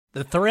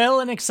The thrill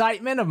and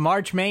excitement of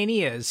March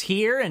Mania is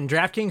here, and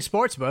DraftKings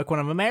Sportsbook, one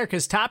of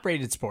America's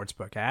top-rated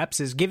sportsbook apps,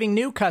 is giving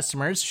new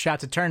customers a shot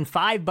to turn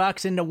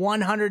 $5 into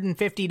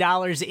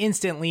 $150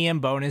 instantly in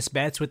bonus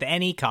bets with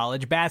any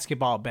college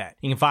basketball bet.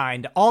 You can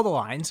find all the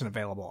lines and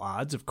available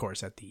odds, of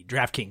course, at the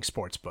DraftKings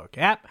Sportsbook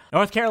app.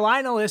 North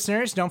Carolina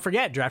listeners, don't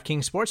forget,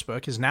 DraftKings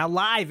Sportsbook is now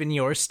live in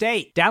your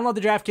state. Download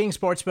the DraftKings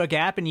Sportsbook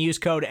app and use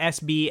code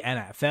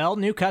SBNFL.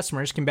 New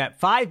customers can bet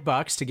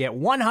 $5 to get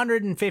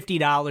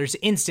 $150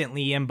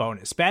 instantly in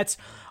bonus bets,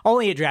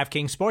 only at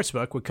DraftKings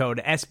Sportsbook with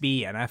code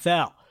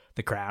SBNFL.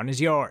 The crown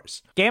is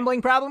yours.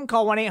 Gambling problem?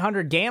 Call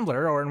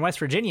 1-800-GAMBLER, or in West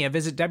Virginia,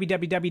 visit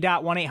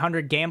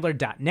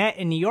www.1800gambler.net.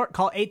 In New York,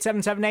 call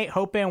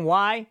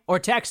 877-8-HOPE-NY or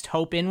text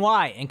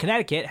HOPE-NY. In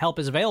Connecticut, help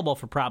is available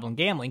for problem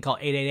gambling. Call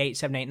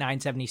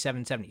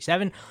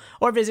 888-789-7777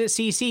 or visit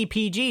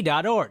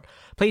ccpg.org.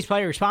 Please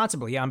play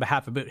responsibly on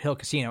behalf of Boot Hill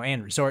Casino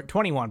and Resort.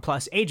 21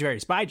 plus, age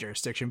varies by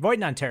jurisdiction. Void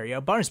in Ontario.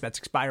 Bonus bets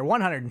expire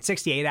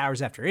 168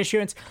 hours after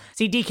issuance.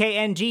 See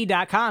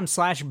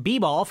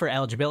dkng.com/bball for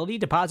eligibility,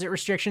 deposit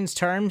restrictions,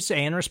 terms,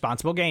 and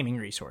responsible gaming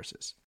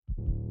resources.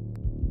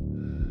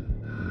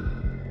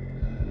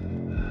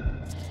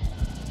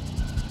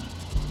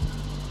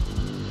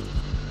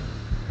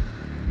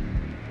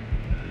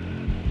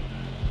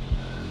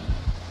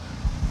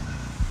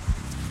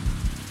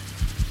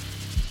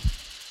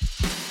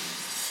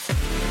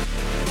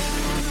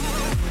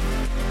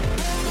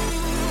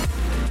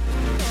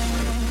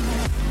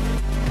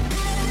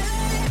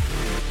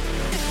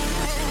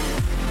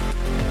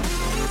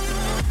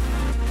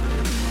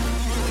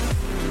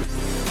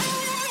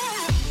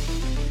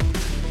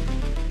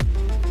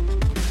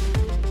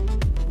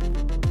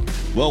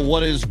 Well,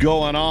 what is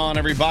going on,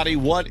 everybody?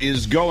 What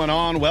is going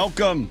on?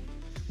 Welcome,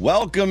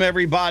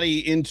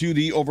 everybody, into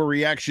the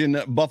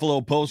Overreaction Buffalo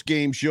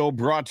Postgame Show,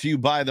 brought to you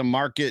by the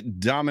Market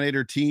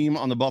Dominator team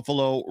on the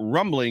Buffalo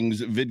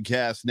Rumblings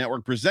Vidcast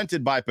Network,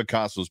 presented by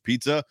Picasso's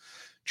Pizza.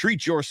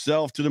 Treat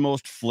yourself to the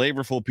most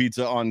flavorful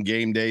pizza on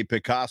game day.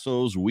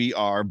 Picasso's, we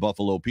are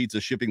Buffalo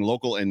Pizza, shipping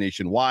local and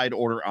nationwide.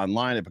 Order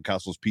online at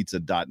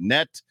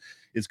picassospizza.net.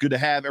 It's good to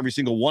have every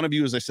single one of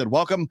you. As I said,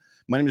 welcome.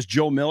 My name is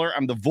Joe Miller.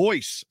 I'm the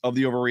voice of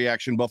the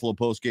Overreaction Buffalo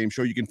Postgame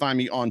Show. You can find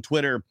me on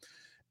Twitter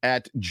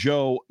at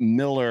Joe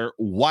Miller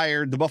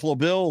Wired. The Buffalo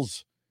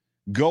Bills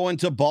go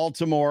into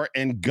Baltimore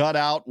and gut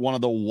out one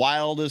of the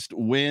wildest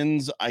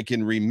wins I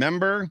can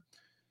remember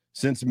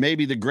since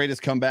maybe the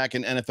greatest comeback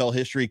in NFL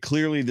history.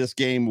 Clearly, this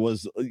game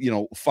was,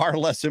 far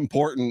less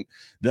important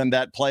than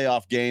that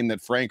playoff game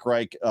that Frank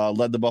Reich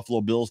led the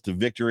Buffalo Bills to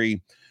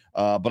victory.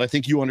 But I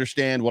think you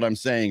understand what I'm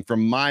saying.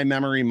 From my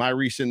memory, my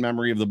recent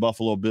memory of the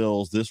Buffalo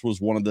Bills, this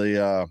was one of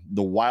the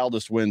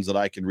wildest wins that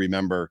I can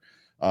remember.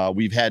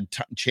 We've had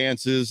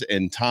chances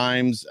and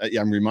times.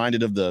 I'm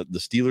reminded of the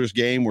Steelers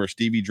game where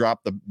Stevie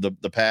dropped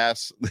the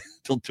pass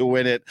to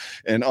win it,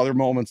 and other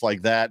moments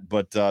like that.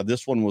 But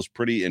this one was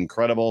pretty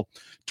incredible.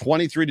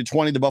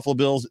 23-20, the Buffalo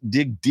Bills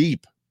dig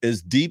deep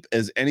as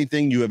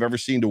anything you have ever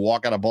seen to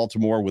walk out of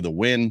Baltimore with a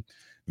win.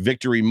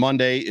 Victory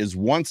Monday is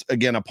once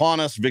again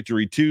upon us.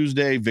 Victory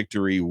Tuesday,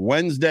 victory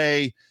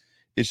Wednesday.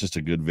 It's just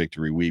a good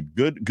victory week.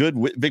 Good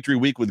victory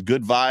week with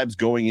good vibes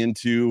going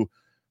into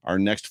our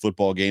next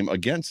football game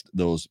against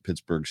those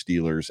Pittsburgh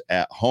Steelers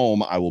at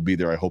home. I will be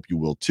there. I hope you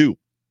will too.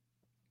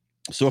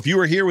 So if you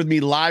are here with me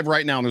live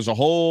right now, and there's a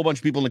whole bunch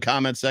of people in the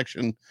comment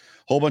section,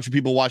 whole bunch of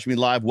people watching me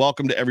live.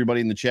 Welcome to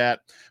everybody in the chat.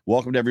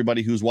 Welcome to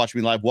everybody who's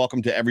watching me live.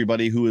 Welcome to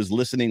everybody who is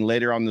listening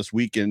later on this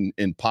week in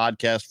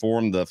podcast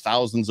form, the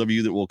thousands of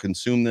you that will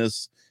consume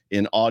this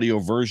in audio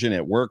version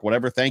at work,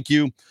 whatever. Thank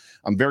you.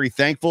 I'm very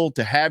thankful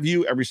to have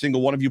you, every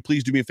single one of you.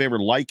 Please do me a favor,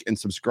 like and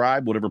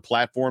subscribe, whatever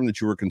platform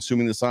that you are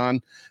consuming this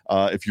on.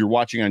 If you're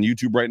watching on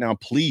YouTube right now,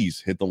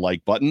 please hit the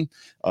like button.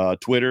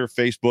 Twitter,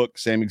 Facebook,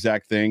 same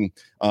exact thing.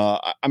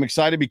 I'm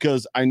excited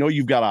because I know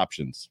you've got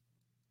options.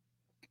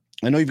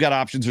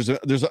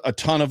 There's a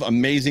ton of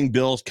amazing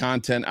Bills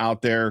content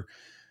out there.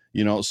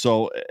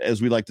 So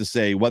as we like to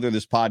say, whether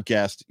this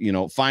podcast,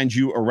 finds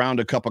you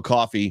around a cup of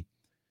coffee,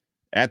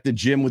 at the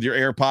gym with your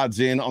AirPods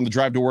in, on the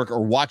drive to work,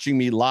 or watching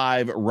me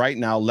live right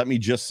now, let me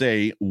just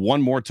say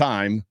one more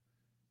time,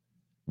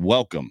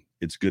 welcome.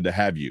 It's good to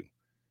have you.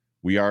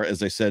 We are,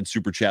 as I said,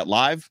 Super Chat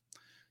Live.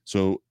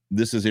 So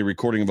this is a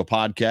recording of a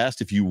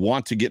podcast. If you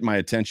want to get my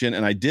attention,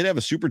 and I did have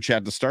a Super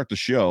Chat to start the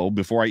show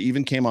before I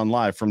even came on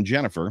live from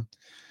Jennifer.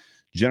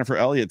 Jennifer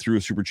Elliott threw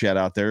a Super Chat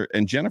out there.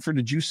 And Jennifer,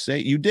 did you say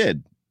you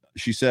did?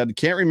 She said,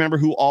 can't remember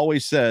who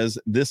always says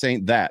this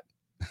ain't that.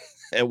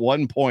 At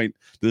one point,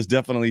 this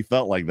definitely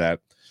felt like that.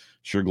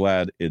 Sure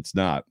glad it's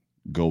not.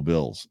 Go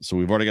Bills. So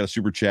we've already got a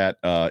Super Chat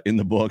in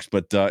the books.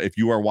 But if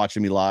you are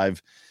watching me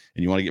live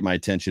and you want to get my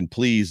attention,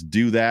 please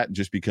do that,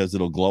 just because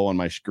it'll glow on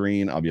my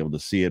screen. I'll be able to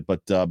see it.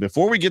 But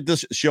before we get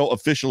this show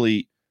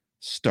officially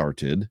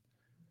started,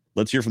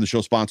 let's hear from the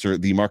show sponsor,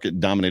 the Market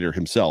Dominator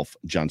himself,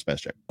 John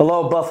Spascheck.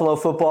 Hello, Buffalo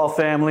football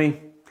family.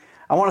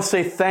 I want to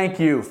say thank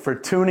you for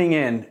tuning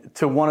in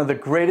to one of the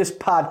greatest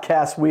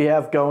podcasts we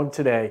have going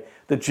today,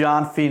 The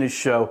John Phoenix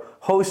Show,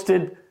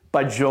 hosted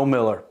by Joe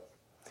Miller.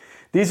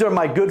 These are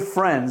my good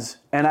friends,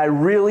 and I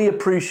really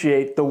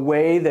appreciate the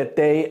way that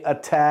they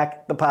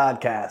attack the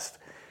podcast.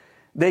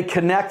 They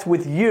connect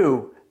with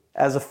you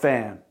as a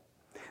fan.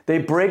 They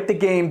break the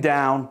game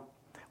down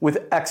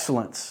with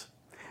excellence.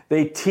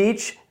 They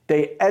teach,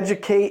 they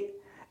educate,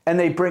 and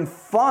they bring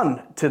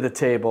fun to the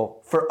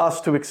table for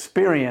us to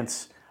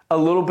experience a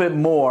little bit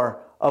more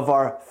of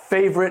our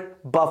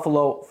favorite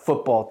Buffalo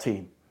football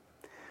team.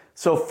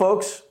 So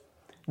folks,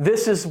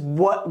 this is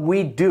what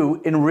we do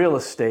in real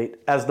estate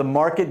as the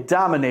market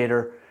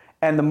dominator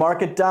and the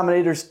market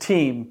dominator's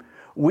team.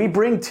 We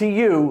bring to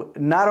you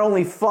not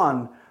only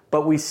fun,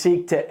 but we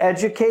seek to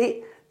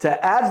educate,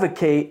 to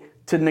advocate,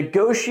 to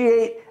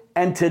negotiate,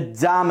 and to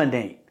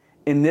dominate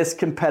in this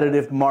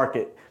competitive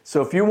market.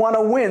 So if you want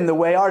to win the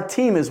way our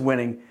team is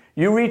winning,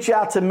 you reach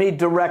out to me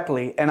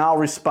directly and I'll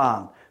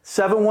respond.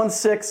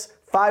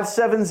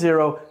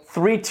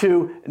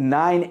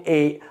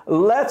 716-570-3298.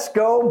 Let's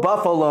go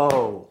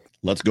Buffalo.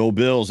 Let's go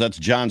Bills. That's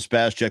John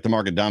Spascheck, the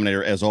market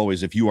dominator. As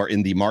always, if you are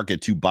in the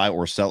market to buy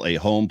or sell a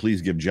home,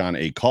 please give John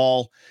a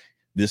call.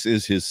 This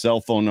is his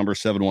cell phone number,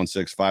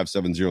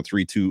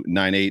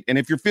 716-570-3298. And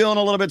if you're feeling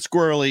a little bit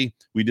squirrely,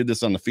 we did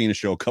this on the Fina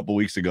show a couple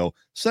weeks ago.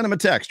 Send him a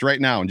text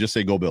right now and just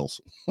say, go Bills.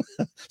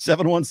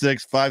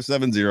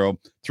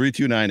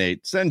 716-570-3298.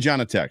 Send John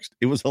a text.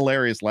 It was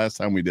hilarious last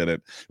time we did it.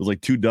 It was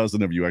like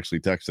 24 of you actually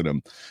texted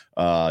him.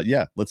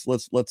 Yeah, let's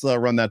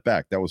run that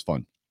back. That was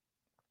fun.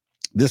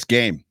 This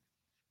game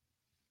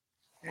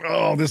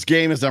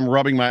as I'm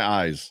rubbing my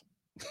eyes.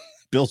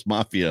 Bills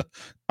Mafia.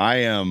 I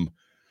am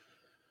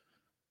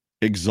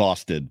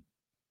exhausted.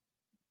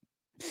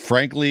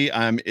 Frankly,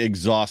 I'm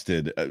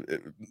exhausted.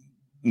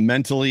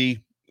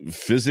 Mentally,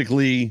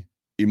 physically,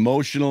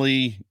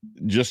 emotionally,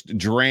 just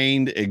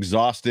drained,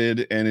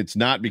 exhausted. And it's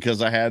not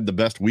because I had the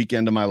best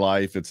weekend of my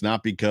life. It's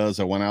not because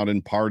I went out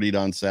and partied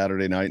on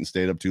Saturday night and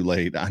stayed up too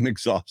late. I'm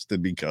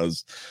exhausted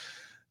because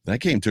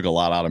that game took a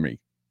lot out of me.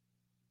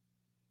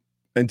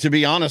 And to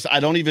be honest, I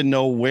don't even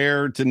know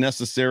where to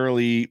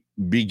necessarily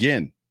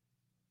begin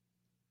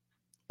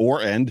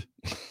or end.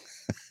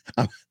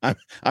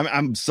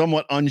 I'm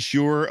somewhat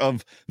unsure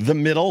of the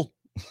middle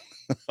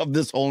of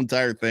this whole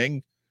entire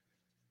thing.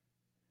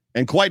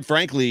 And quite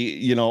frankly,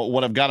 you know,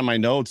 what I've got in my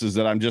notes is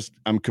that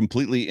I'm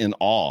completely in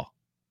awe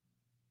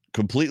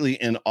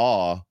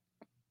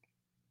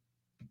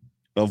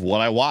of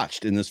what I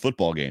watched in this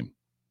football game.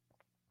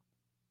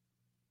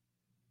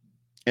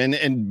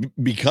 And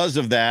because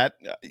of that,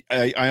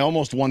 I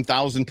almost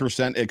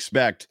 1000%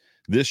 expect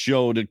this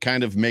show to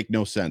kind of make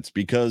no sense,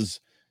 because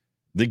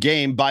the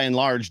game by and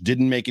large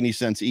didn't make any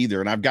sense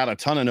either. And I've got a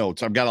ton of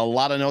notes. I've got a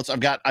lot of notes. I've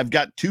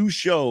got 2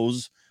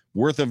 shows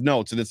worth of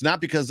notes. And it's not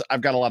because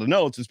I've got a lot of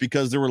notes. It's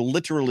because there were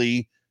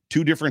literally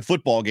 2 different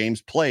football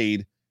games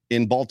played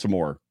in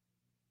Baltimore.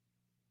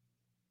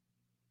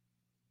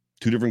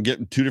 2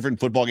 different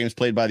football games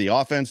played by the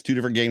offense, 2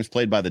 different games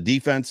played by the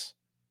defense.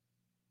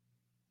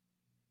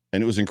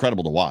 And it was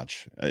incredible to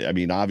watch. I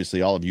mean,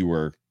 obviously all of you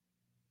were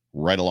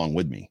right along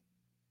with me.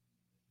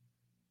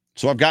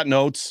 So I've got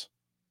notes.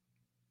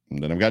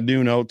 And then I've got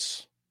new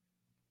notes.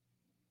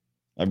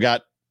 I've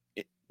got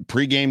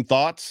pregame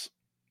thoughts.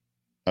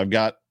 I've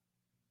got,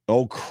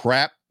 oh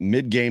crap,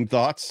 mid-game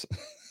thoughts.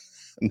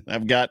 And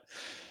I've got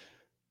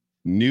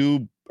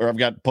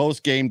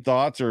post-game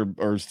thoughts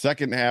or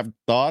second half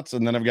thoughts.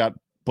 And then I've got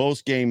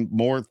post-game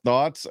more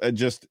thoughts.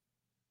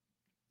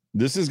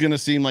 This is going to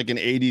seem like an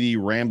ADD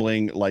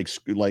rambling, like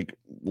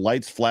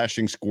lights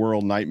flashing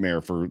squirrel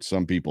nightmare for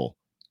some people.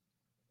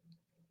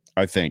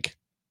 I think.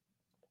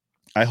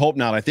 I hope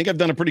not. I think I've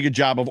done a pretty good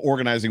job of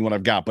organizing what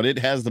I've got, but it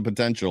has the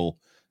potential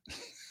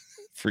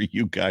for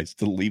you guys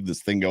to leave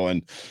this thing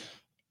going.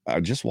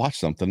 I just watched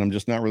something. I'm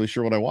just not really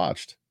sure what I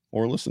watched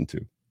or listened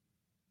to.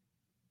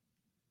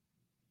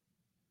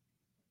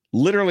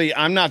 Literally,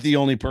 I'm not the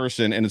only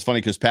person. And it's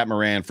funny because Pat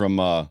Moran from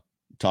the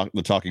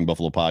Talking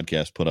Buffalo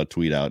podcast put a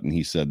tweet out, and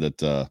he said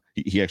that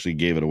he actually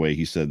gave it away.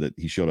 He said that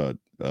he showed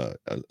a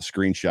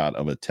screenshot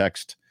of a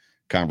text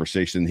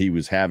conversation he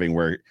was having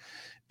where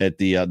at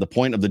the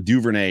point of the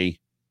Duvernay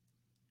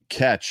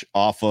catch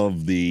off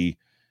of the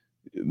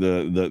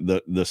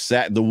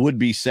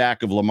would-be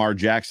sack of Lamar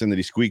Jackson that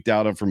he squeaked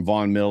out of from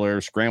Von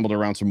Miller, scrambled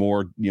around some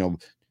more,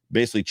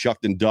 basically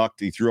chucked and ducked.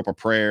 He threw up a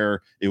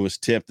prayer. It was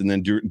tipped, and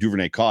then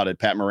Duvernay caught it.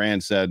 Pat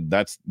Moran said,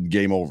 that's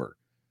game over.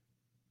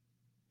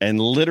 And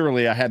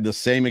literally, I had the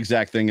same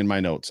exact thing in my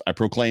notes. I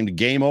proclaimed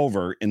game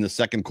over in the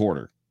second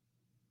quarter.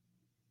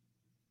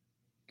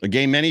 A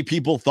game many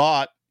people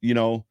thought,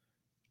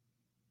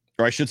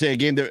 or I should say a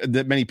game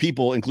that many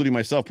people, including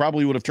myself,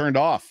 probably would have turned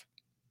off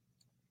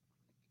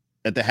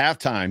at the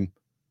halftime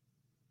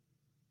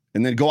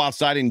and then go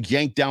outside and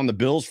yank down the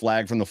Bills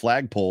flag from the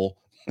flagpole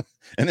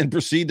and then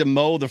proceed to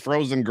mow the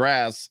frozen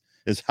grass,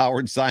 as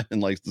Howard Simon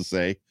likes to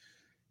say,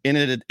 in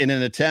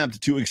an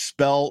attempt to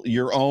expel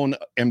your own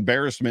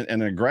embarrassment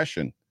and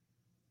aggression.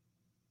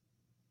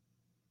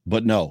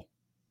 But no,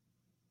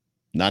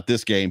 not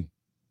this game.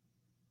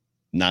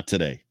 Not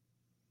today.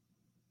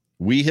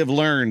 We have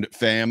learned,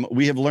 fam.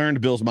 We have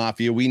learned, Bills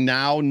Mafia. We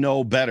now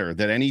know better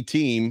that any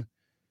team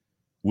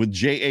with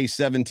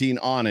JA17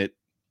 on it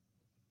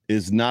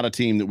is not a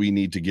team that we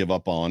need to give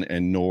up on,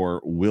 and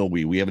nor will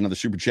we. We have another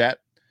super chat.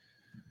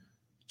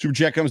 Super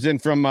chat comes in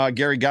from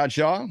Gary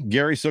Godshaw.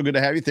 Gary, so good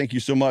to have you. Thank you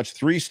so much.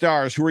 3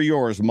 stars. Who are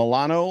yours?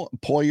 Milano,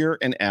 Poyer,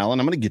 and Allen.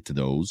 I'm going to get to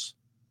those.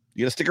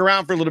 You got to stick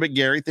around for a little bit,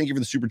 Gary. Thank you for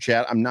the super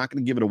chat. I'm not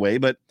going to give it away,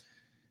 but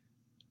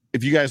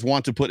if you guys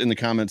want to put in the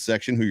comments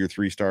section who your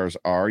 3 stars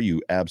are,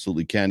 you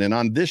absolutely can. And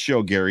on this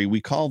show, Gary,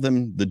 we call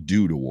them the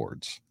Dude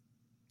Awards.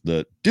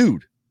 The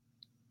Dude.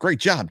 Great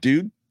job,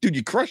 dude. Dude,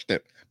 you crushed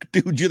it.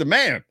 Dude, you're the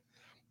man.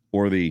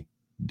 Or the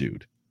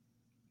Dude,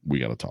 we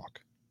got to talk,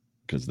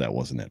 because that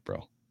wasn't it,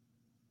 bro.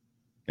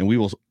 And we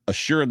will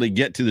assuredly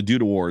get to the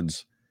Dude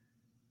Awards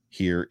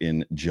here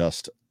in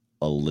just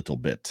a little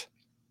bit.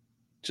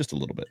 Just a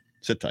little bit.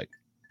 Sit tight.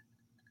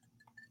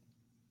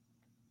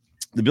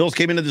 The Bills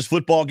came into this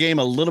football game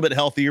a little bit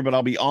healthier, but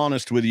I'll be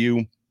honest with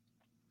you.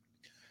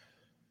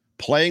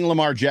 Playing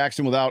Lamar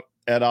Jackson without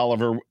Ed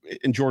Oliver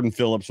and Jordan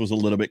Phillips was a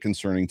little bit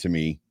concerning to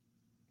me.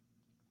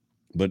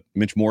 But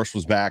Mitch Morse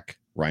was back.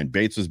 Ryan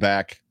Bates was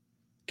back.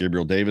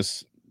 Gabriel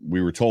Davis,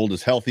 we were told,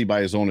 is healthy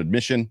by his own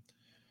admission.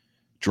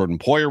 Jordan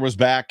Poyer was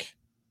back.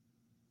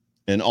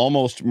 And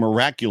almost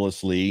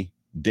miraculously,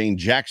 Dane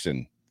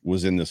Jackson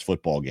was in this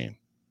football game.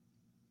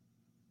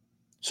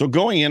 So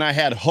going in, I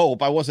had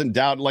hope. I wasn't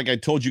doubting, like I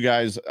told you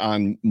guys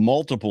on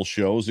multiple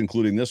shows,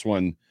 including this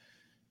one.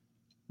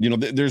 You know,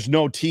 there's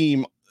no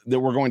team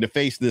that we're going to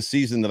face this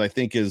season that I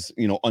think is,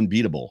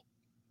 unbeatable.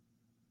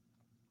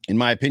 In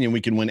my opinion, we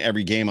can win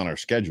every game on our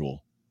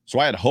schedule. So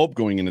I had hope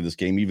going into this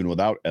game, even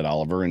without Ed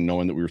Oliver, and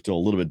knowing that we were still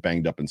a little bit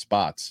banged up in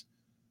spots.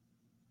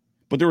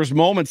 But there was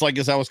moments, like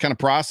as I was kind of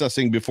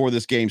processing before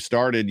this game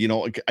started,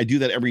 I do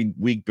that every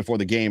week before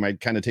the game. I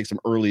kind of take some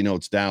early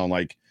notes down,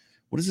 like,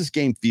 what does this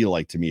game feel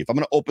like to me? If I'm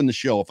going to open the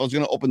show, if I was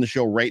going to open the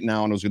show right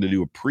now and I was going to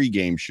do a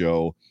pregame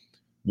show,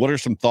 what are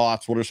some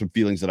thoughts? What are some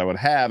feelings that I would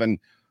have? And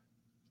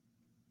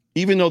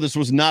even though this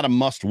was not a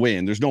must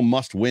win, there's no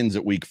must wins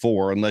at week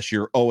 4 unless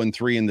you're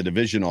 0-3 in the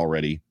division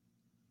already.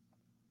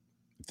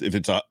 If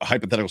it's a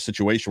hypothetical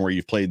situation where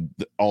you've played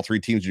all 3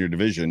 teams in your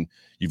division,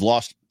 you've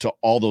lost to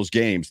all those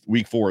games,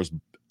 week 4 is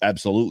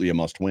absolutely a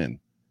must win.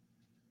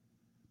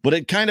 But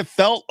it kind of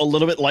felt a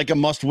little bit like a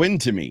must win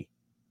to me.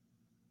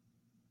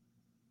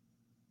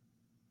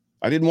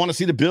 I didn't want to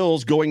see the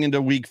Bills going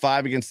into week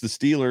 5 against the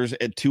Steelers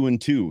at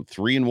 2-2.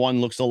 3-1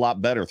 looks a lot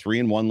better.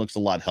 3-1 looks a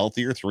lot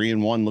healthier.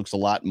 3-1 looks a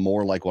lot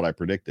more like what I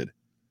predicted.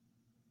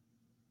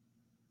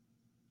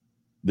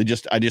 I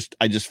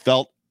just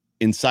felt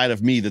inside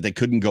of me that they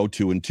couldn't go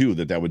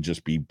 2-2, that would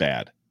just be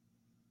bad.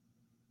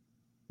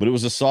 But it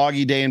was a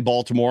soggy day in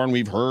Baltimore, and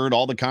we've heard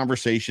all the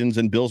conversations,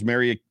 and Bills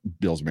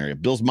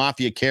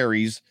Mafia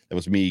carries. That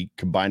was me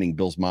combining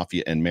Bills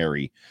Mafia and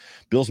Mary.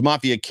 Bills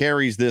Mafia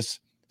carries this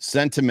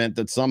sentiment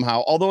that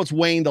somehow, although it's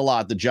waned a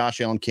lot, that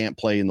Josh Allen can't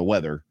play in the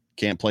weather,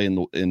 can't play in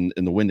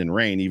the wind and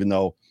rain, even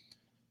though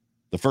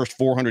the first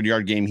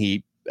 400-yard game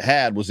he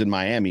had was in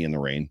Miami in the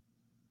rain.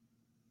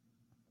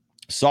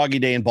 Soggy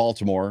day in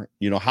Baltimore.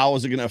 How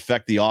is it going to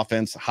affect the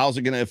offense? How's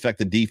it going to affect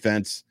the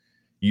defense?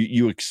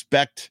 You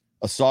expect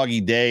a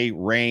soggy day,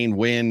 rain,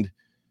 wind,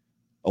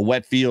 a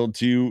wet field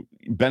to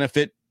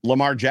benefit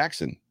Lamar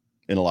Jackson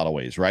in a lot of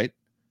ways, right?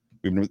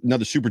 We have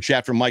another super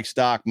chat from Mike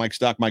Stock. Mike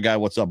Stock, my guy,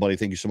 what's up, buddy?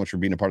 Thank you so much for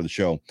being a part of the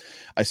show.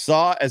 I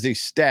saw as a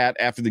stat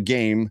after the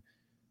game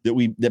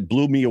that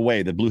blew me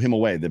away, that blew him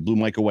away, that blew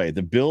Mike away.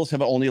 The Bills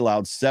have only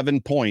allowed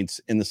 7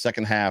 points in the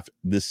second half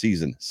this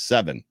season.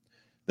 7.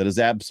 That is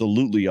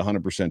absolutely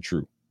 100%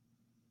 true.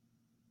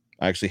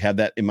 I actually had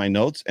that in my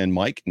notes, and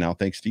Mike, now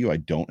thanks to you, I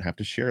don't have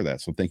to share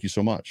that. So thank you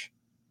so much.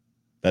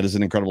 That is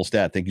an incredible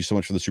stat. Thank you so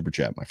much for the super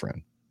chat, my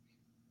friend.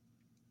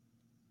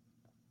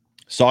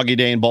 Soggy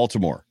day in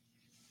Baltimore.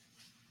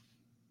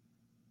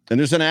 And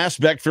there's an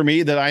aspect for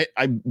me that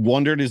I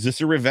wondered, is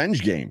this a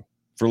revenge game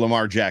for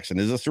Lamar Jackson?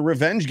 Is this a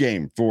revenge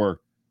game for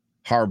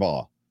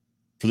Harbaugh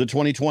for the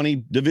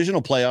 2020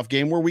 divisional playoff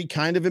game where we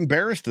kind of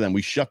embarrassed them?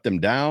 We shut them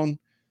down.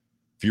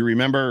 If you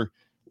remember,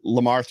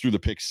 Lamar threw the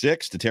pick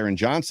 6 to Taron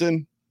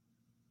Johnson.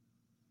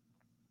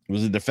 It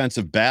was a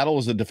defensive battle. It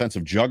was a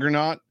defensive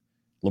juggernaut.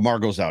 Lamar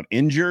goes out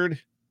injured.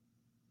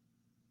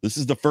 This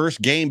is the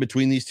first game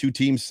between these two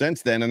teams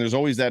since then, and there's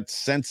always that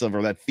sense of,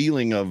 or that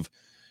feeling of,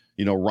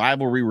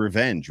 rivalry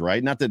revenge,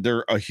 right? Not that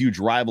they're a huge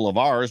rival of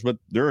ours, but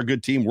they're a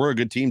good team. We're a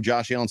good team.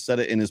 Josh Allen said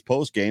it in his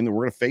post game that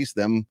we're going to face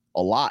them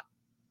a lot.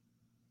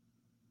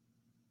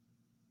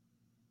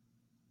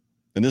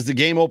 And as the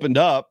game opened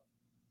up,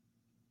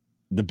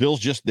 the Bills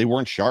they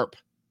weren't sharp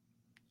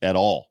at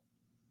all.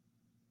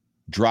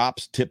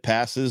 Drops, tip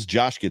passes,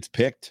 Josh gets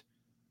picked.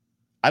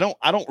 I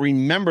don't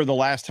remember the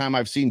last time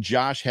I've seen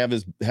Josh have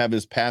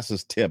his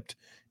passes tipped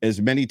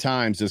as many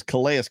times as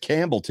Calais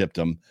Campbell tipped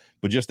him,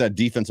 but just that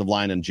defensive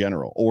line in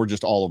general, or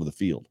just all over the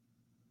field.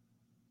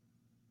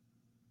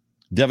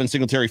 Devin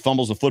Singletary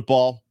fumbles the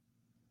football.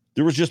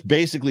 There was just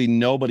basically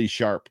nobody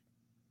sharp.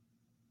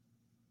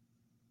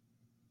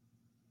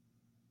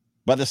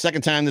 By the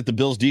second time that the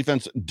Bills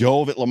defense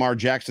dove at Lamar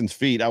Jackson's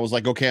feet, I was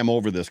like, okay, I'm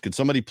over this. Could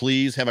somebody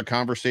please have a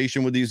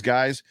conversation with these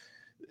guys?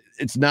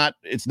 it's not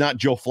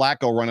Joe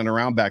Flacco running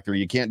around back there.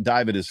 You can't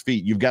dive at his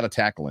feet. You've got to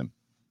tackle him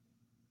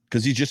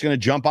because he's just going to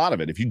jump out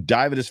of it. If you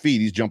dive at his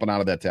feet, he's jumping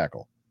out of that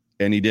tackle.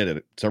 And he did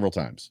it several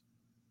times.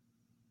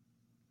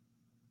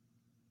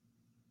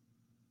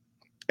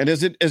 And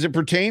as it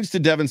pertains to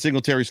Devin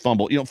Singletary's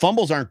fumble,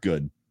 fumbles aren't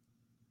good.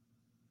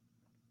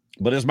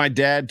 But as my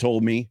dad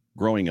told me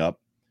growing up,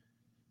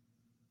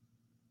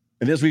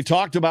 and as we've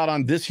talked about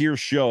on this here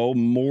show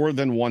more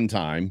than one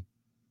time,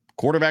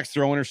 quarterbacks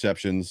throw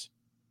interceptions,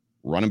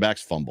 running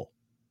backs fumble.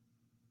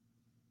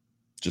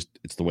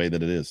 It's the way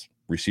that it is.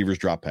 Receivers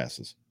drop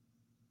passes.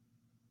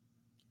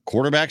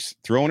 Quarterbacks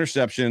throw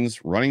interceptions,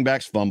 running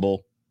backs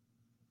fumble,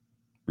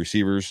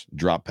 receivers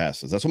drop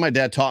passes. That's what my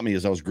dad taught me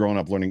as I was growing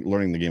up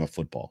learning the game of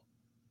football.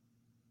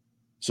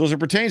 So as it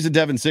pertains to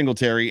Devin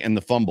Singletary and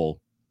the fumble,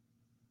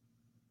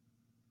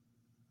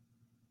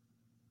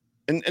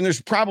 and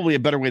there's probably a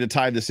better way to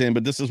tie this in,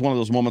 but this is one of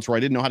those moments where I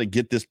didn't know how to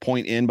get this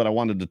point in, but I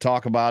wanted to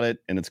talk about it,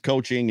 and it's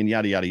coaching and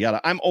yada, yada, yada.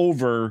 I'm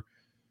over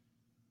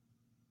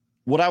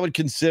what I would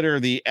consider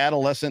the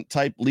adolescent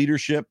type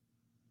leadership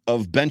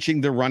of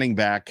benching the running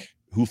back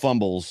who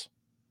fumbles,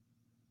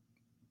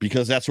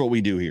 because that's what we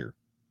do here.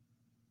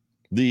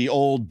 The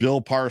old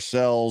Bill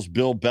Parcells,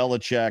 Bill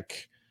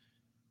Belichick.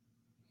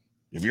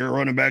 If you're a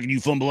running back and you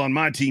fumble on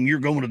my team, you're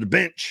going to the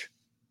bench.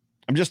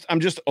 I'm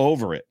just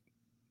over it.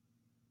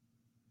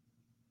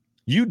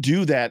 You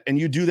do that, and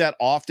you do that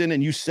often,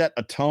 and you set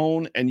a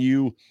tone and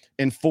you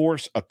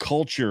enforce a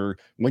culture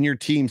when your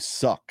team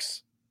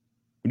sucks.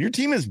 When your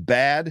team is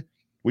bad,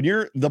 when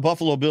you're the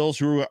Buffalo Bills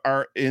who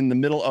are in the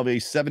middle of a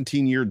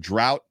 17-year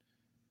drought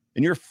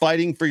and you're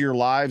fighting for your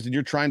lives and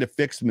you're trying to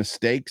fix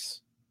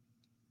mistakes,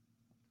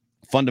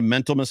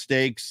 fundamental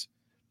mistakes,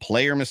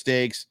 player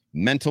mistakes,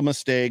 mental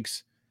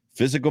mistakes,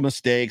 physical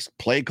mistakes,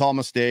 play call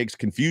mistakes,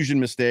 confusion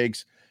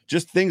mistakes,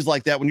 just things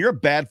like that. When you're a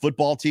bad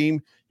football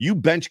team, you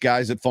bench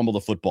guys that fumble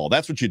the football.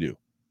 That's what you do.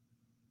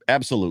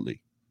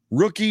 Absolutely.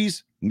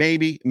 Rookies,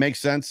 maybe, makes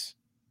sense.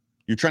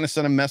 You're trying to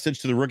send a message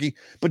to the rookie.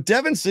 But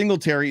Devin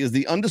Singletary is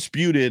the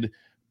undisputed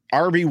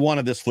RB1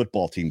 of this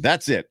football team.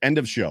 That's it. End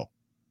of show.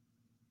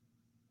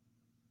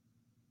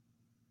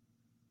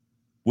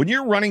 When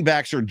your running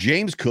backs are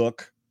James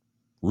Cook,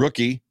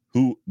 rookie,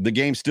 who the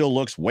game still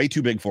looks way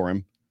too big for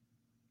him,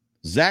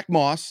 Zach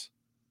Moss,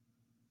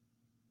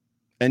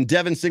 and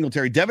Devin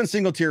Singletary. Devin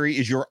Singletary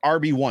is your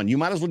RB1. You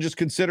might as well just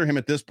consider him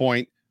at this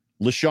point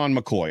LaShawn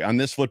McCoy on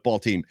this football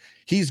team.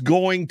 He's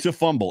going to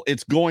fumble.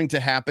 It's going to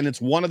happen. It's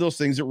one of those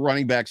things that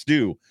running backs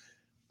do.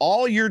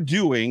 All you're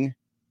doing,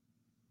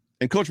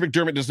 and Coach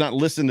McDermott does not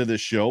listen to this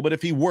show, but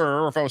if he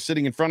were, or if I was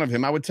sitting in front of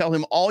him, I would tell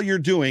him all you're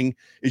doing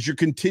is you're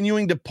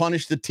continuing to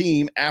punish the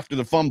team after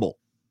the fumble.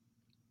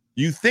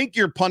 You think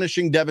you're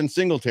punishing Devin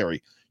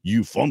Singletary.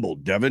 You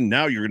fumbled, Devin.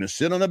 Now you're going to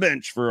sit on the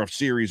bench for a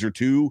series or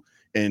two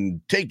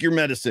and take your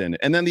medicine.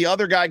 And then the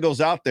other guy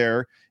goes out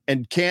there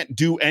and can't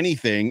do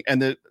anything,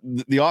 and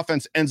the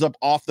offense ends up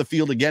off the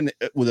field again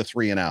with a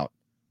 3-and-out.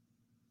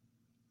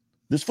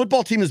 This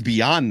football team is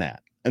beyond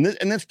that. And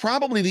that's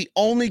probably the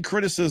only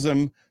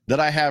criticism that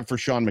I have for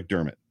Sean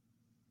McDermott.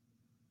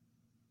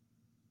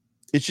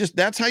 It's just,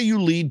 that's how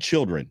you lead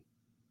children.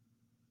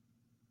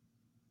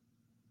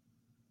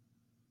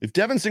 If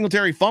Devin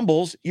Singletary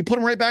fumbles, you put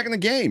him right back in the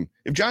game.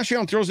 If Josh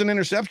Allen throws an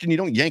interception, you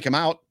don't yank him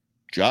out.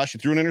 Josh, you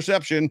threw an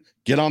interception.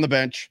 Get on the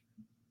bench.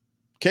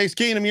 Case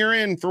Keenum, you're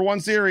in for one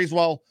series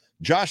while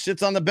Josh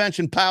sits on the bench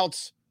and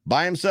pouts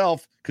by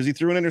himself because he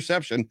threw an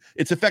interception.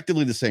 It's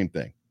effectively the same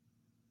thing.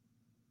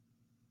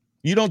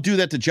 You don't do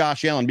that to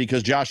Josh Allen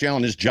because Josh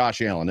Allen is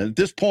Josh Allen. And at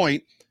this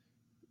point,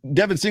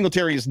 Devin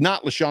Singletary is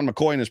not LaShawn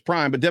McCoy in his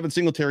prime, but Devin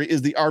Singletary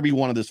is the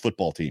RB1 of this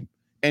football team.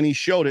 And he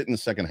showed it in the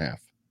second half.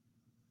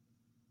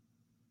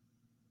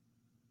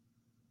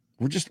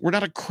 We're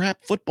not a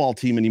crap football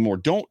team anymore.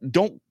 Don't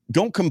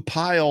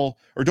compile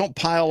or don't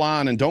pile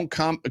on and don't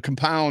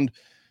compound,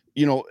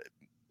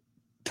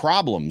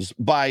 problems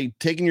by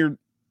taking your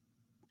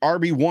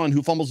RB1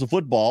 who fumbles the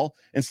football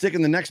and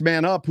sticking the next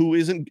man up who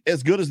isn't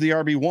as good as the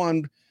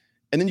RB1.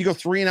 And then you go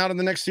 3-and-out in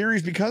the next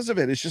series because of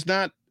it. It's just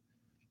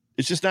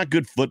not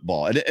good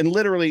football. And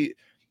literally,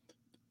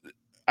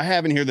 I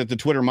have in here that the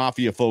Twitter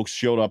Mafia folks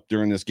showed up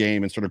during this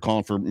game and started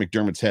calling for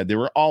McDermott's head. They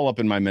were all up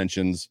in my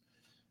mentions.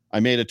 I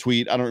made a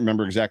tweet. I don't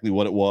remember exactly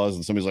what it was.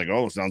 And somebody's like,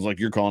 oh, it sounds like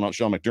you're calling out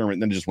Sean McDermott.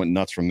 And then it just went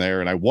nuts from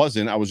there. And I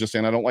wasn't. I was just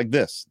saying, I don't like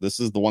this. This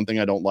is the one thing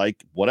I don't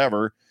like,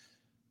 whatever.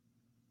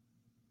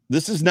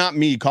 This is not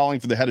me calling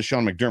for the head of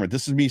Sean McDermott.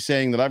 This is me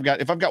saying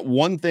that if I've got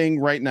one thing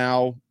right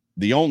now,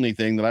 the only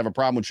thing that I have a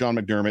problem with Sean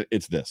McDermott,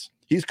 it's this.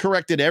 He's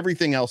corrected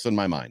everything else in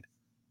my mind.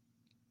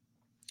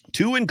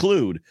 To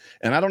include,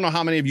 and I don't know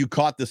how many of you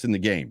caught this in the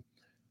game.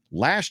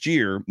 Last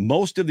year,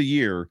 most of the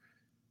year,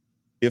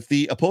 if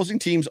the opposing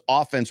team's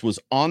offense was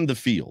on the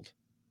field,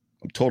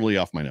 I'm totally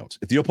off my notes.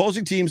 If the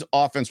opposing team's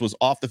offense was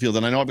off the field,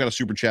 and I know I've got a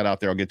super chat out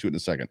there, I'll get to it in a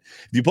second.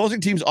 If the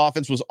opposing team's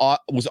offense was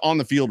on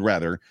the field,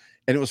 rather,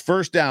 and it was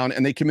first down,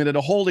 and they committed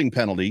a holding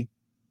penalty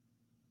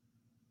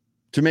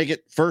to make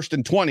it 1st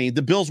and 20,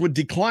 the Bills would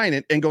decline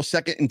it and go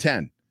 2nd and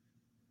 10.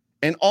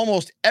 And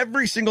almost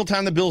every single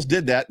time the Bills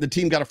did that, the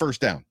team got a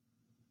first down.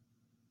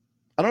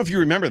 I don't know if you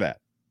remember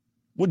that.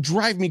 Would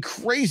drive me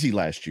crazy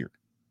last year.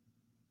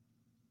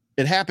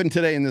 It happened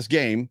today in this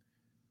game.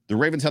 The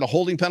Ravens had a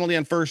holding penalty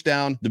on first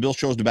down. The Bills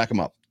chose to back them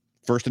up.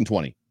 1st and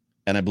 20.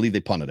 And I believe they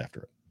punted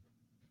after it.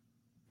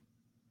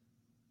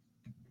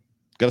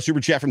 Got a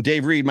super chat from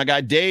Dave Reed. My guy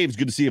Dave, it's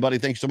good to see you, buddy.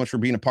 Thanks so much for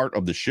being a part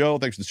of the show.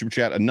 Thanks for the super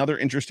chat. Another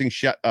interesting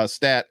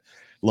stat.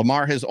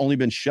 Lamar has only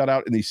been shut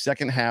out in the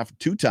second half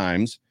 2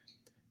 times,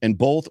 and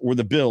both were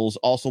the Bills.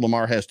 Also,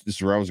 Lamar has, this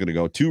is where I was going to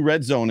go, 2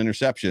 red zone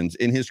interceptions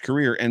in his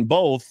career, and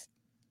both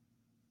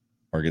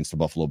are against the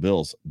Buffalo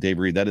Bills. Dave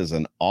Reed, that is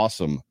an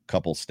awesome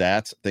couple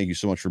stats. Thank you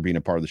so much for being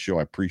a part of the show.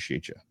 I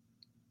appreciate you.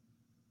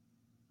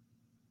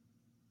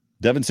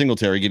 Devin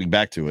Singletary, getting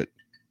back to it,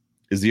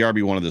 is the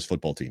RB1 of this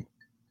football team.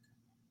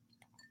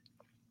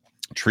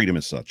 Treat him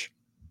as such.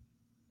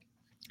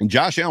 And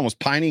Josh Allen was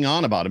pining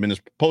on about him in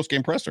his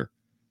post-game presser.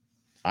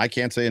 I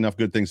can't say enough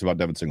good things about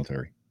Devin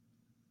Singletary.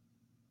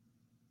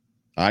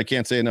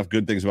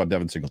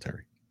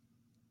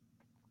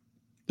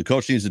 The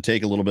coach needs to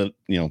take a little bit,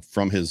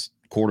 from his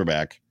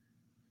quarterback.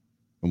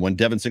 And when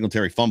Devin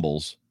Singletary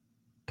fumbles,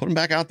 put him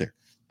back out there.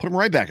 Put him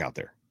right back out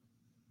there.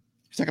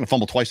 He's not going to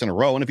fumble twice in a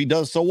row. And if he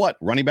does, so what?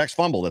 Running backs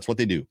fumble. That's what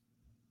they do.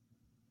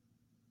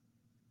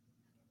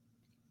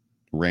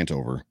 Rant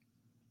over.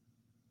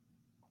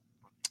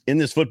 In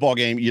this football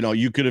game,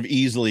 you could have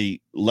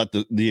easily let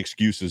the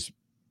excuses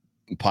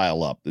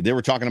pile up. They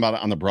were talking about it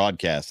on the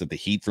broadcast that the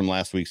heat from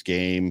last week's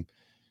game,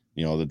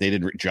 that they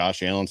didn't.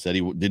 Josh Allen said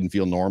he didn't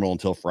feel normal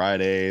until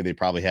Friday. They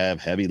probably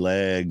have heavy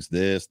legs,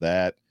 this,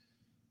 that.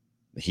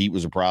 The heat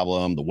was a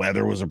problem. The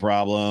weather was a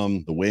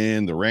problem. The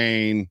wind, the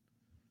rain.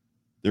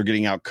 They're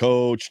getting out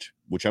coached,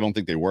 which I don't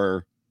think they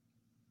were.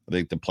 I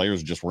think the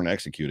players just weren't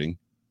executing.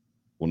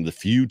 One of the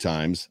few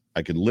times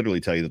I could literally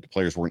tell you that the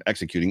players weren't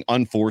executing.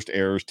 Unforced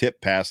errors, tip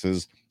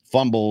passes,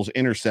 fumbles,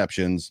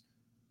 interceptions.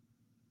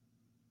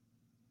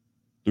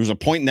 There was a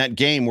point in that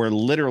game where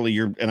literally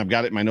and I've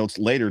got it in my notes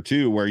later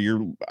too, where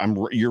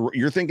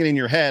you're thinking in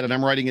your head, and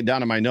I'm writing it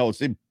down in my notes.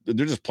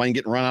 They're just playing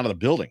getting run out of the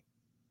building.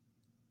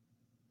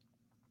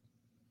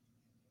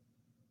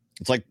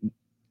 It's like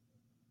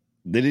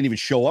they didn't even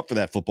show up for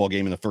that football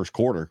game in the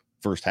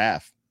first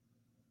half.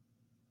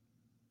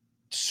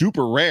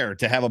 Super rare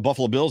to have a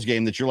Buffalo Bills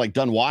game that you're like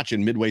done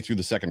watching midway through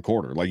the second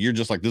quarter. Like you're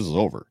just like, this is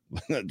over.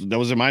 That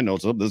was in my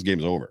notes. Oh, this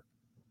game's over.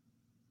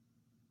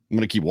 I'm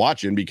going to keep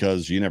watching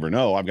because you never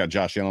know. I've got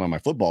Josh Allen on my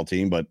football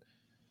team, but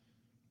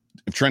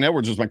if Trent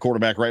Edwards was my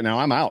quarterback right now,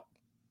 I'm out.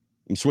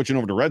 I'm switching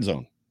over to red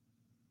zone.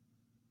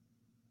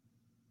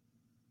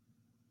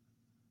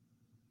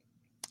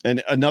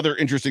 And another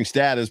interesting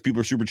stat is people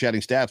are super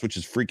chatting stats, which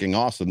is freaking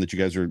awesome that you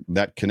guys are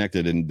that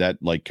connected and that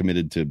like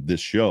committed to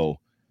this show.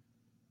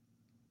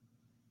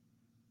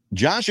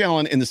 Josh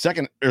Allen in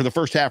the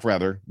first half,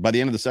 by the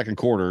end of the second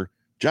quarter,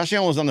 Josh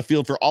Allen was on the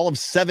field for all of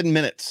 7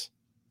 minutes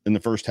in the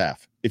first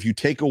half. If you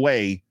take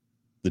away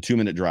the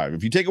 2-minute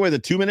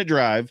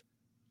drive,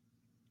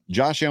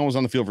 Josh Allen was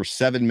on the field for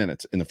 7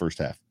 minutes in the first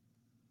half.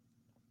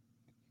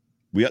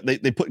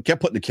 They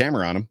kept putting the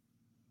camera on him.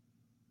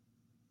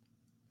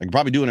 I can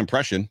probably do an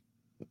impression.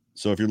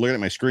 So if you're looking at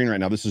my screen right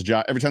now, this is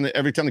Josh. Every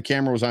time the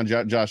camera was on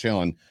Josh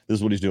Allen, this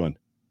is what he's doing.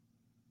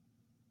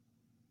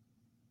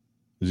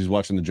 He's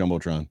watching the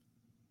Jumbotron.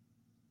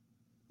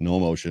 No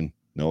emotion,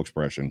 no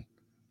expression.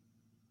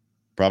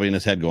 Probably in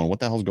his head going,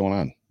 what the hell's going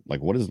on?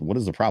 Like, what is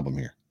the problem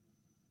here?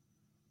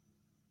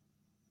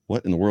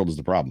 What in the world is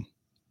the problem?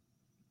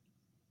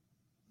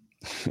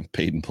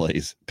 Peyton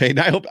plays. Peyton,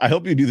 I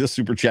hope you do this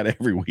super chat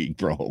every week,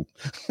 bro.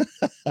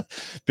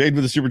 Peyton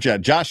with the super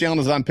chat. Josh Allen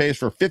is on pace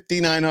for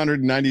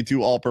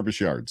 5,992 all-purpose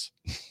yards.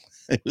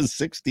 It was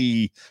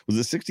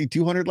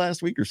 6,200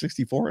 last week or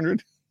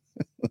 6,400?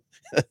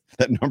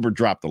 That number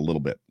dropped a little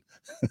bit.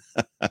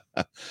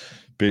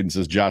 Peyton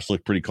says Josh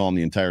looked pretty calm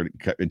the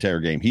entire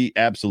game. He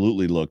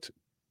absolutely looked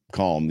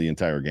calm the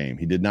entire game.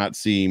 He did not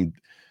seem.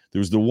 There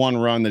was the one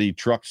run that he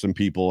trucked some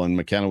people, and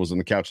McKenna was on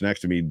the couch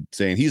next to me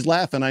saying, he's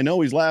laughing. I know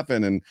he's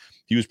laughing. And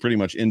he was pretty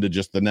much into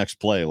just the next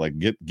play, like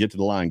get to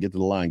the line, get to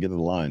the line, get to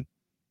the line.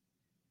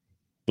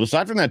 But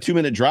aside from that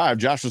 2-minute drive,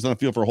 Josh was on the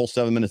field for a whole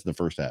 7 minutes in the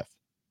first half.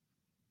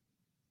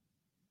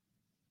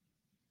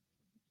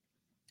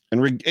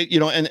 And,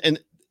 and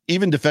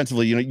even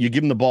defensively, you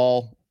give them the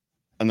ball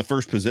on their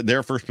first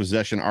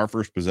possession, our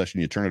first possession,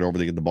 you turn it over,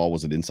 they get the ball.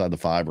 Was it inside the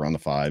 5 or on the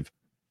 5?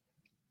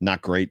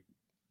 Not great.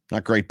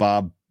 Not great,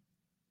 Bob.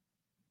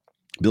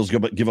 Bills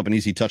give up an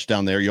easy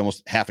touchdown there. You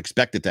almost half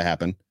expect it to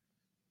happen.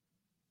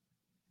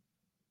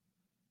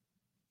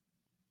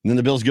 And then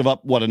the Bills give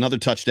up another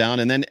touchdown,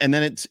 and then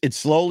it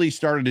slowly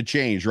started to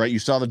change, right? You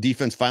saw the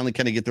defense finally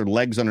kind of get their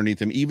legs underneath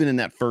them, even in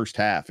that first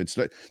half.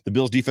 The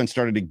Bills defense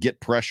started to get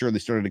pressure. They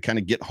started to kind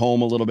of get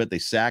home a little bit. They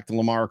sacked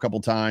Lamar a couple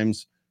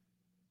times.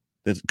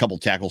 There's a couple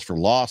tackles for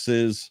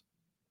losses,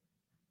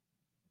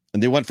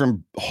 and they went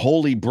from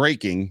wholly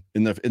breaking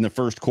in the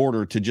first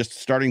quarter to just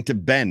starting to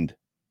bend.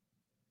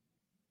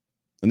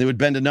 And they would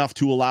bend enough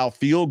to allow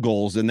field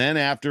goals, and then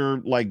after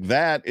like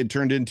that, it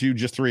turned into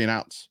just 3 and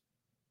outs.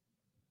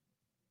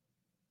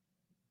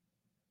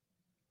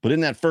 But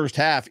in that first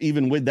half,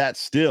 even with that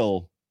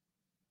still,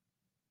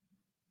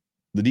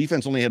 the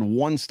defense only had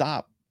one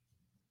stop.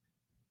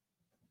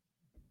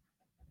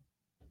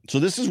 So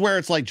this is where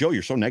it's like, Joe,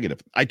 you're so negative.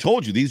 I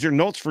told you, these are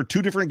notes for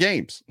two different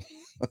games.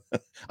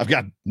 I've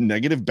got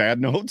negative bad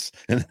notes,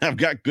 and I've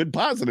got good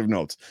positive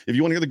notes. If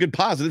you want to hear the good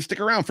positive, stick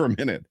around for a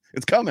minute.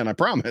 It's coming, I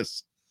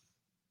promise.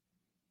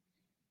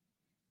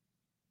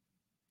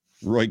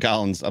 Roy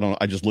Collins,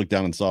 I just looked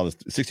down and saw this.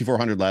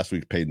 6,400 last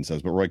week, Payton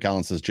says, but Roy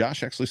Collins says,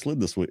 Josh actually slid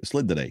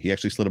today. He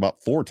actually slid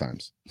about 4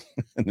 times.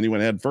 And then he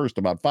went head first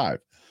about 5.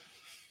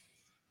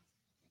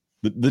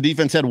 The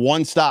defense had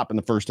one stop in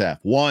the first half.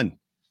 One.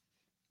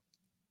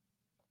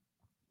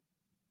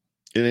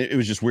 It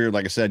was just weird.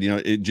 Like I said,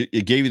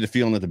 it gave you the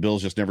feeling that the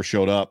Bills just never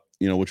showed up,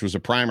 which was a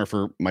primer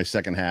for my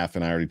second half.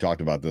 And I already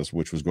talked about this,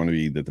 which was going to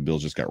be that the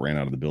Bills just got ran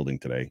out of the building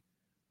today.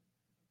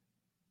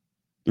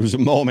 There was a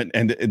moment,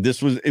 and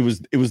it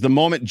was the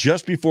moment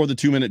just before the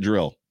 2-minute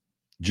drill.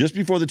 Just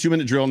before the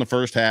 2-minute drill in the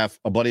first half,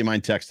 a buddy of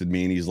mine texted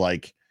me, and he's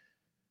like,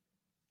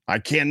 I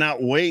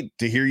cannot wait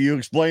to hear you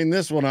explain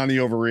this one on the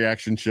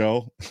Overreaction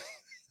show.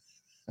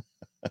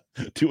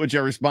 To which I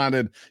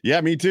responded,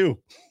 yeah, me too,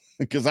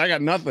 because I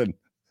got nothing.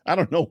 I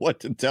don't know what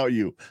to tell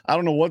you. I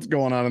don't know what's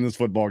going on in this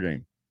football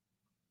game.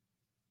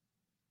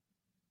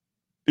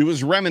 It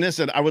was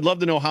reminiscent. I would love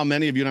to know how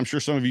many of you, and I'm sure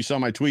some of you saw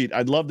my tweet.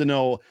 I'd love to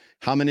know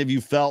how many of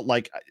you felt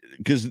like,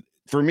 because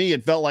for me,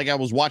 it felt like I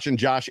was watching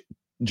Josh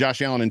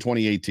Allen in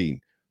 2018.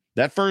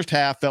 That first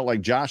half felt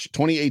like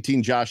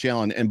 2018 Josh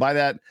Allen. And by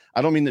that,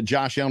 I don't mean that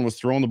Josh Allen was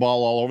throwing the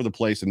ball all over the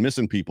place and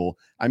missing people.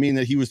 I mean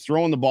that he was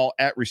throwing the ball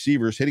at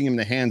receivers, hitting him in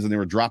the hands, and they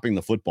were dropping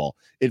the football.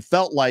 It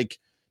felt like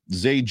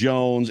Zay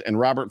Jones and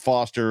Robert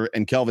Foster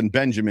and Kelvin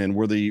Benjamin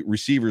were the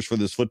receivers for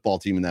this football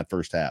team in that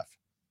first half.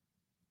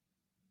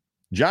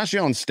 Josh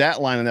Allen's stat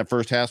line in that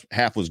first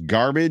half was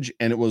garbage,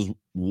 and it was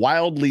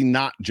wildly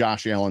not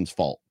Josh Allen's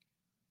fault.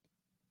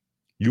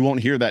 You won't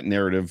hear that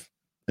narrative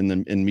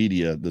in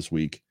media this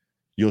week.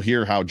 You'll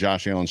hear how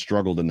Josh Allen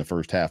struggled in the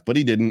first half, but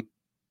he didn't.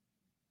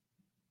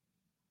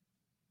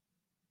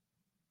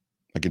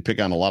 I could pick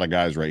on a lot of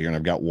guys right here, and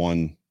I've got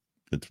one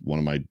that's one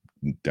of my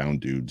down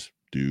dudes.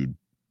 Dude,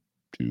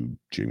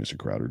 Jamison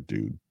Crowder,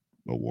 dude,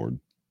 award.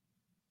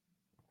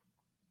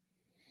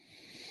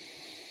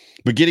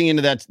 But getting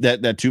into that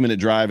 2-minute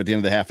drive at the end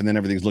of the half, and then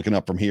everything's looking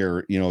up from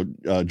here.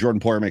 Jordan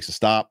Poyer makes a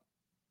stop,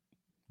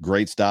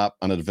 great stop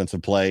on a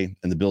defensive play,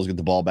 and the Bills get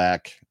the ball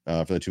back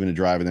for the 2-minute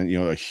drive, and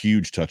then a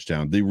huge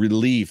touchdown. The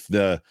relief,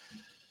 the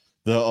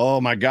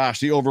oh my gosh,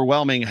 the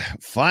overwhelming.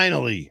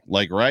 Finally,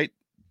 right,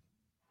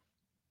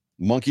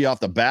 monkey off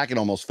the back. It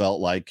almost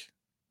felt like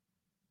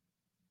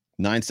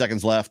 9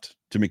 seconds left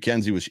to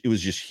McKenzie. It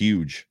was just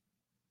huge.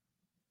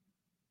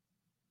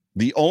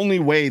 The only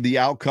way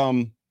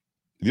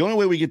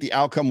we get the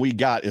outcome we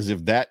got is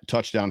if that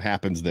touchdown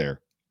happens there.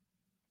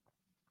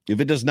 If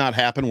it does not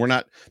happen,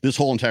 this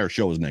whole entire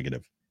show is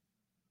negative.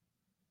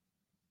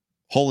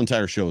 Whole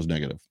entire show is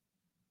negative.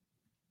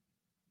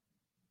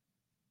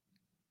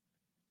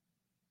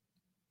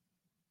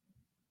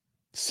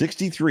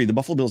 The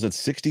Buffalo Bills had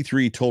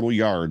 63 total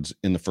yards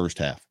in the first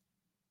half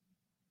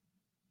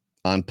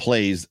on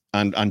plays,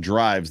 on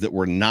drives that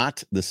were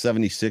not the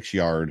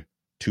 76-yard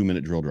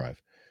 2-minute drill drive.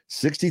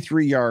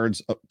 63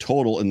 yards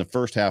total in the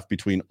first half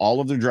between all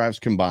of their drives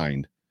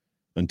combined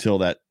until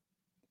that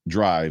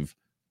drive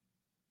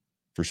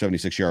for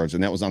 76 yards.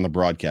 And that was on the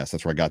broadcast.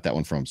 That's where I got that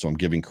one from. So I'm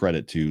giving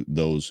credit to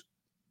those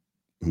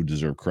who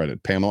deserve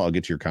credit. Pamela, I'll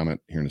get to your comment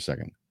here in a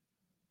second.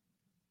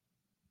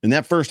 In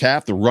that first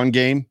half, the run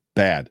game,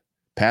 bad.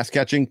 Pass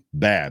catching,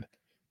 bad.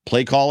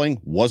 Play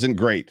calling wasn't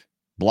great.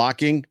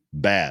 Blocking,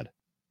 bad.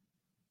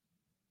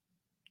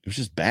 It was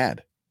just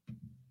bad.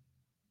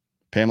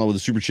 Pamela with a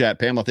super chat.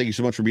 Pamela, thank you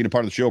so much for being a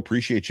part of the show.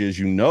 Appreciate you. As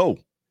you know,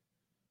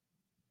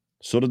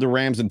 so did the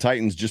Rams and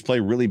Titans just play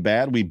really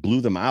bad. We blew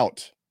them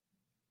out.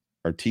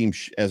 Our team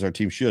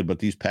should. But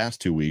these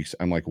past 2 weeks,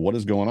 I'm like, what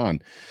is going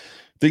on?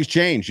 Things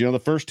change. The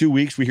first 2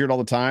 weeks, we hear it all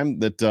the time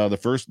that the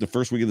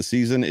first week of the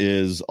season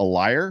is a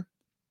liar.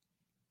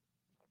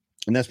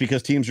 And that's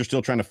because teams are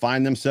still trying to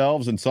find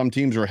themselves, and some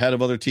teams are ahead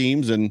of other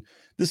teams. And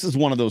this is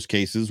one of those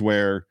cases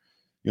where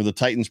the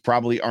Titans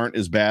probably aren't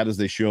as bad as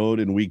they showed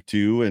in week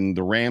 2, and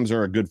the Rams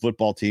are a good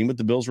football team, but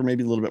the Bills were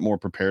maybe a little bit more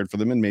prepared for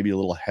them and maybe a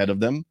little ahead of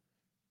them.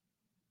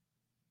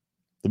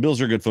 The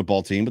Bills are a good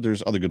football team, but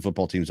there's other good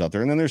football teams out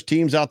there. And then there's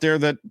teams out there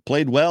that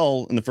played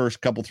well in the first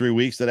 3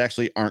 weeks that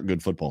actually aren't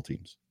good football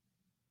teams.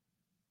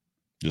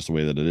 Just the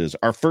way that it is.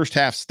 Our first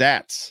half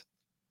stats.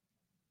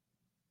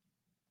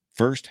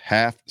 First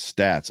half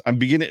stats.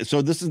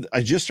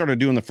 I just started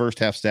doing the first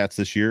half stats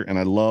this year, and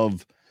I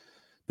love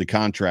the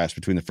contrast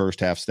between the first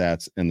half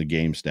stats and the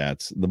game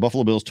stats. The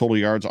Buffalo Bills total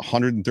yards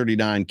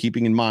 139,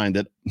 keeping in mind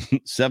that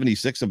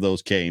 76 of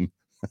those came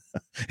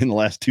in the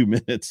last 2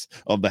 minutes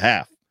of the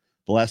half.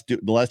 The last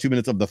 2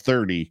 minutes of the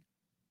 30,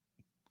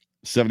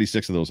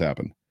 76 of those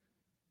happened.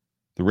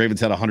 The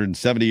Ravens had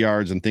 170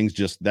 yards, and things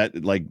just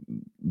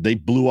they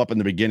blew up in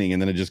the beginning,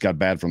 and then it just got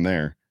bad from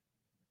there.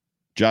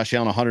 Josh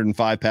Allen,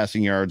 105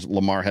 passing yards.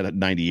 Lamar had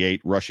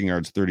 98. Rushing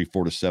yards,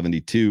 34 to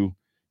 72.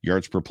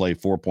 Yards per play,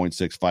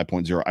 4.6,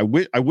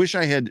 5.0. I wish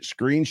I had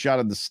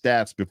screenshotted the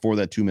stats before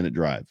that 2-minute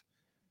drive.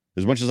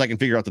 As much as I can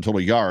figure out the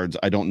total yards,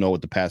 I don't know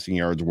what the passing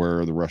yards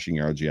were, the rushing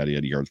yards, yada,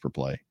 yada, yards per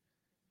play.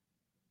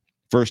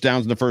 First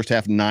downs in the first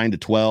half, 9 to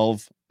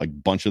 12. A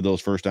bunch of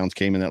those first downs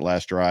came in that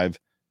last drive.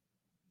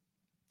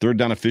 Third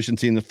down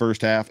efficiency in the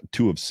first half,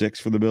 2 of 6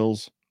 for the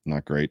Bills.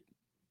 Not great.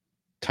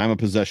 Time of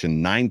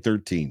possession,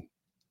 9-13.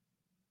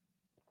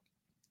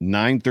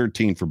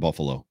 9-13 for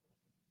Buffalo.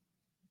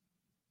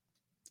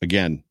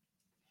 Again,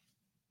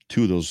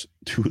 two of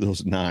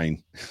those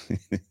 9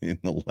 in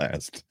the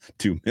last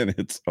 2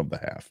 minutes of the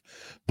half.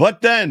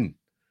 But then,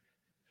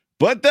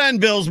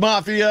 Bills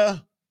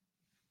Mafia,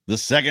 the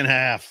second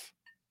half.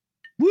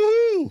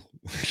 Woohoo!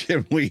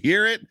 Can we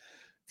hear it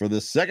for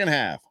the second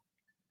half?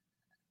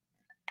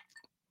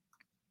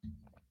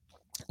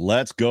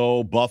 Let's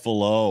go,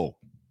 Buffalo.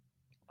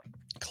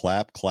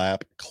 Clap,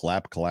 clap,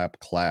 clap, clap,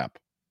 clap.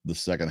 The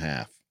second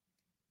half.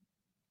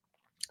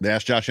 They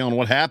asked Josh Allen,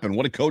 what happened?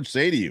 What did coach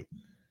say to you?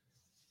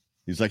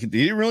 He's like, he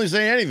didn't really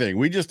say anything.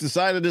 We just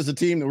decided as a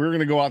team that we were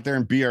going to go out there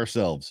and be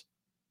ourselves.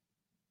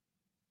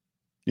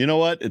 You know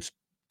what? It's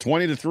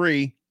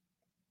 20-3.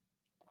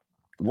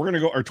 We're going to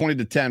go, or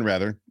 20-10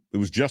 rather. It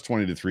was just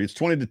 20-3. It's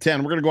 20-10.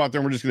 We're going to go out there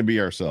and we're just going to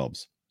be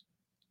ourselves.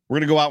 We're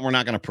going to go out and we're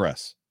not going to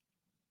press.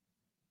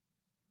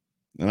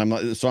 And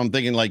I'm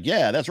thinking like,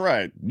 yeah, that's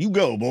right. You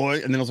go, boy.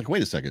 And then I was like,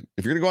 wait a second.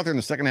 If you're going to go out there in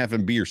the second half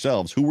and be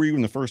yourselves, who were you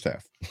in the first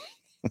half?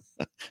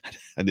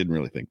 I didn't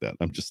really think that.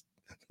 I'm just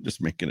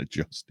making a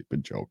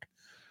stupid joke.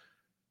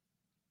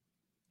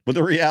 But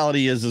the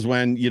reality is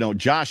when,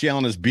 Josh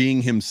Allen is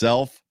being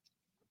himself,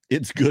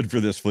 it's good for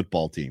this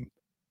football team.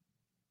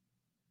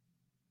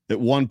 At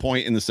one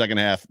point in the second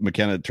half,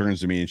 McKenna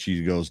turns to me and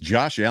she goes,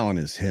 Josh Allen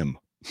is him.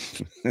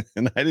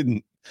 And I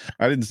didn't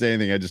say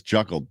anything. I just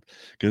chuckled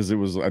because it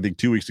was, I think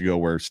 2 weeks ago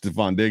where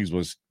Stephon Diggs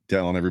was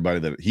telling everybody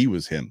that he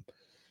was him.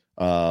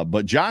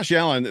 But Josh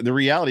Allen, the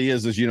reality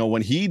is,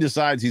 when he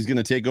decides he's going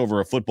to take over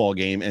a football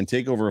game and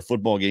take over a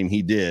football game,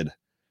 he did.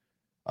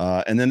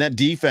 And then that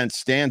defense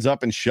stands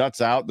up and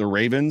shuts out the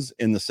Ravens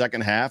in the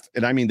second half.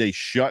 And I mean, they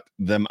shut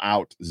them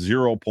out.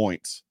 0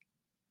 points.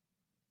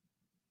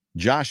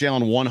 Josh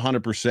Allen,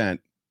 100%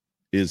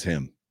 is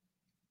him.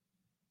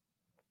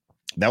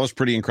 That was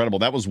pretty incredible.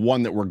 That was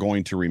one that we're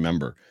going to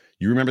remember.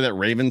 You remember that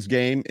Ravens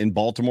game in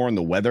Baltimore and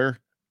the weather?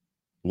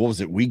 What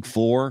was it, week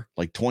 4,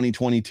 like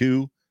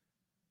 2022?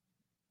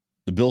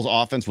 The Bills'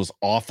 offense was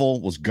awful,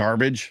 was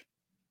garbage.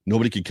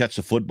 Nobody could catch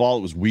the football.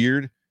 It was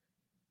weird.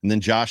 And then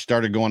Josh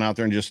started going out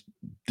there and just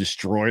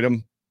destroyed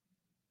them.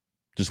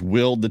 Just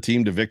willed the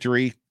team to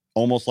victory,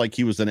 almost like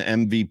he was an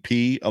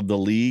MVP of the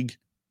league.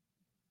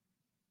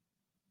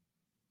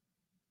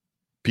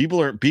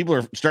 People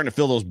are starting to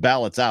fill those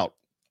ballots out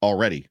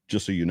already,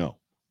 just so you know.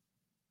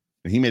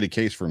 And he made a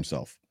case for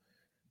himself.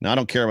 Now, I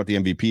don't care about the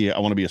MVP. I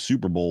want to be a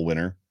Super Bowl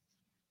winner.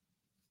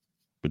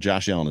 But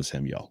Josh Allen is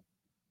him, y'all.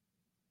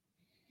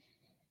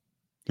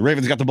 The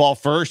Ravens got the ball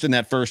first in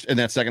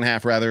that second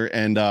half, rather,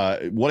 and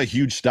what a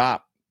huge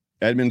stop.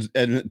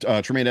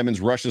 Tremaine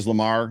Edmonds rushes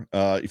Lamar,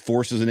 he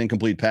forces an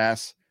incomplete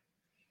pass.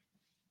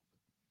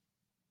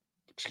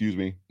 Excuse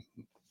me.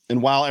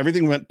 And while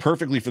everything went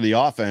perfectly for the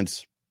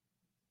offense,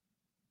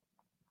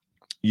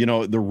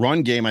 the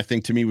run game, I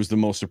think, to me was the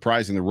most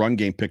surprising. The run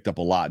game picked up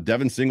a lot.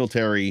 Devin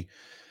Singletary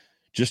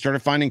just started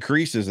finding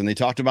creases, and they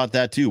talked about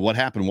that too. What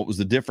happened? What was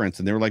the difference?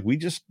 And they were like, we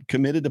just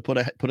committed to put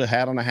a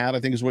hat on a hat,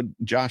 I think is what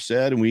Josh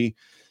said. And we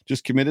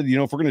just committed,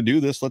 if we're going to do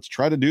this, let's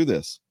try to do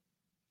this.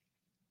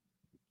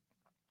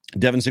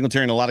 Devin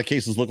Singletary, in a lot of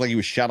cases, looked like he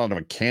was shot out of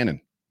a cannon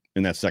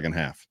in that second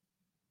half.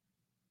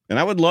 And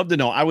I would love to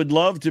know. I would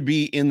love to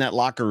be in that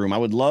locker room. I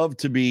would love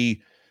to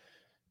be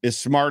as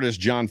smart as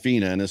John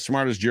Fina and as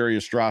smart as Jerry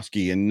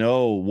Ostrowski and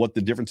know what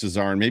the differences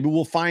are. And maybe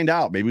we'll find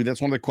out. Maybe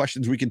that's one of the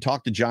questions we can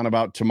talk to John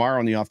about tomorrow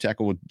on the Off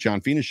Tackle with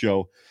John Fina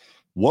show.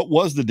 What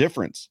was the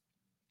difference?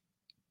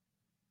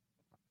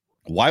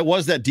 Why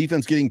was that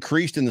defense getting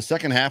creased in the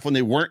second half when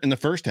they weren't in the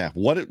first half?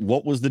 What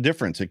was the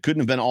difference? It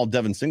couldn't have been all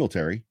Devin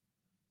Singletary.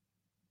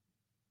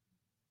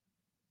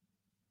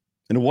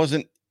 And it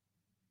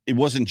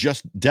wasn't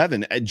just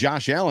Devin.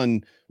 Josh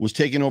Allen was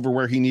taking over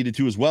where he needed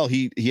to as well.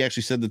 He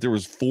actually said that there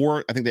was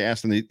 4, I think they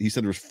asked him, he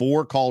said there was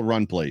 4 call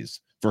run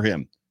plays for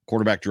him,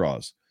 quarterback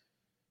draws.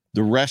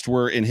 The rest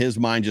were, in his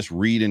mind, just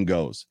read and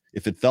goes.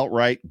 If it felt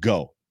right,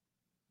 go.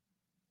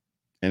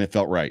 And it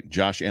felt right.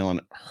 Josh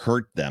Allen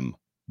hurt them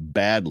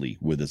badly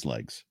with his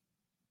legs.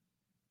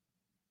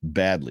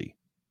 Badly.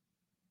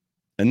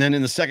 And then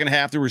in the second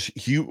half, there was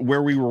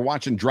where we were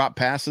watching drop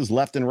passes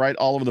left and right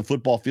all over the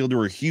football field. There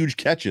were huge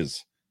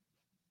catches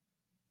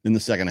in the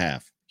second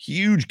half.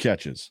 Huge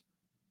catches.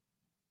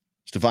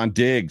 Stephon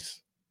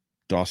Diggs,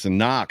 Dawson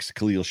Knox,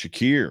 Khalil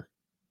Shakir.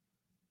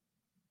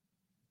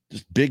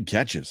 Just big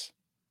catches.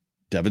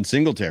 Devin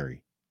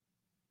Singletary.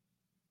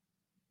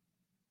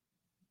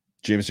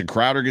 Jamison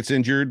Crowder gets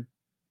injured.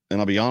 And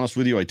I'll be honest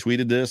with you, I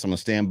tweeted this. I'm going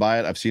to stand by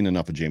it. I've seen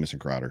enough of Jamison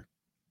Crowder.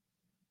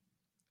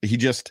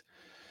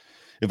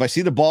 If I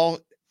see the ball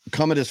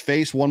come at his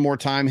face one more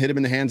time, hit him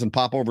in the hands and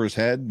pop over his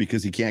head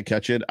because he can't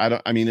catch it.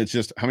 It's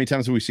just, how many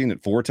times have we seen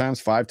it? 4 times,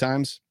 5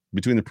 times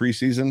between the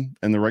preseason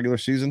and the regular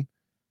season?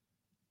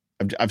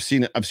 I've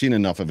seen it. I've seen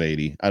enough of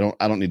 80. I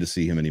don't need to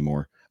see him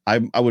anymore.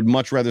 I would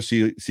much rather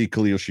see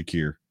Khalil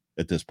Shakir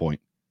at this point.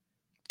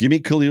 Give me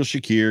Khalil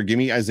Shakir. Give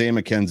me Isaiah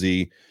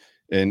McKenzie.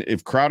 And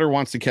if Crowder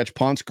wants to catch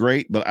punts,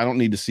 great, but I don't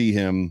need to see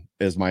him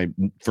as my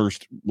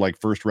first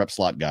rep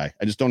slot guy.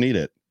 I just don't need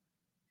it.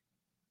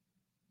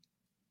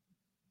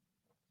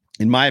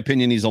 In my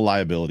opinion, he's a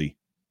liability.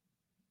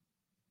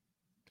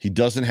 He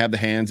doesn't have the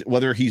hands,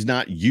 whether he's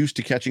not used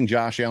to catching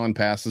Josh Allen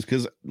passes,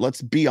 because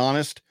let's be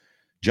honest,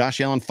 Josh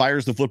Allen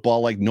fires the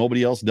football like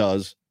nobody else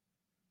does.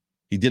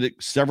 He did it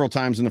several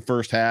times in the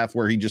first half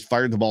where he just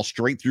fired the ball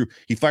straight through.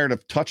 He fired a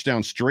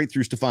touchdown straight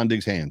through Stephon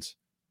Diggs' hands.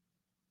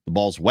 The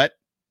ball's wet.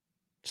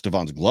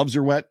 Stephon's gloves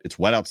are wet. It's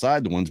wet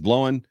outside. The wind's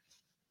blowing.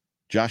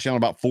 Josh Allen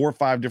about 4 or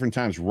 5 different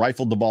times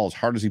rifled the ball as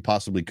hard as he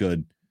possibly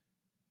could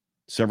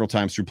several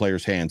times through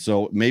players' hands.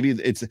 So maybe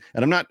it's,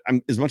 and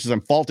I'm as much as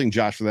I'm faulting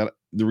Josh for that,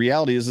 the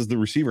reality is the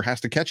receiver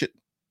has to catch it.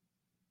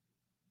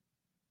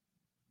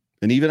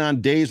 And even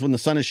on days when the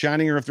sun is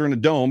shining or if they're in a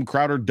dome,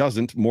 Crowder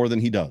doesn't more than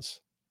he does.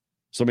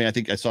 Somebody I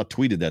think I saw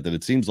tweeted that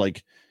it seems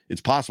like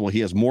it's possible he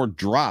has more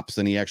drops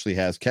than he actually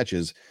has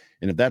catches.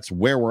 And if that's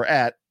where we're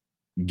at,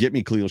 get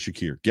me Khalil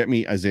Shakir. Get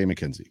me Isaiah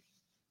McKenzie.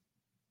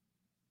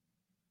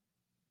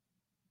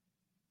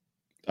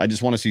 I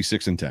just want to see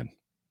 6 and 10.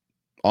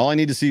 All I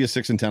need to see is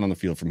 6 and 10 on the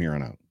field from here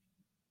on out.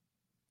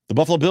 The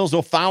Buffalo Bills,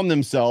 though, found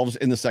themselves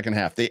in the second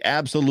half. They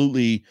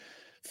absolutely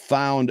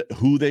found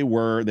who they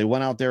were. They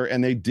went out there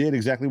and they did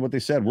exactly what they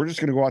said. We're just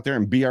going to go out there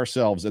and be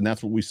ourselves. And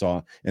that's what we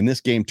saw. And this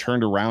game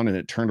turned around, and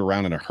it turned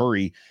around in a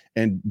hurry.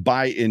 And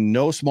in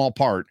no small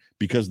part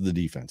because of the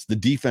defense. The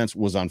defense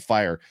was on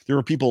fire. There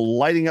were people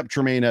lighting up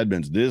Tremaine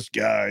Edmonds. This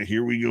guy,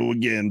 here we go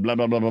again, blah,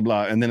 blah, blah, blah,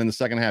 blah. And then in the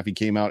second half, he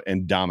came out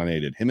and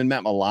dominated. Him and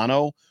Matt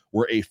Milano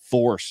were a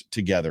force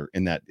together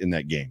in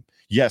that game.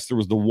 Yes, there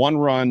was the one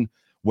run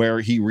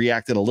where he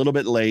reacted a little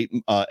bit late.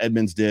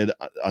 Edmonds did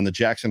on the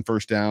Jackson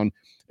first down.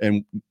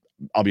 And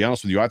I'll be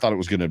honest with you, I thought it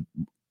was going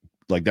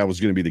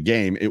to be the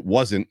game. It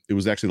wasn't. It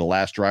was actually the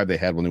last drive they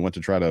had when they went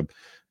to try to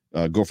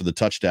go for the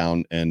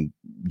touchdown, and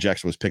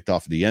Jackson was picked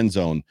off in the end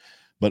zone.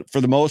 But for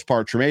the most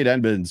part, Tremaine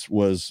Edmonds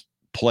was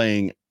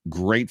playing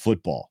great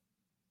football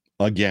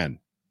again.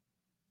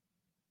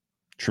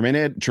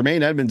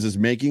 Tremaine Edmonds is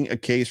making a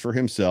case for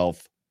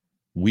himself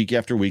week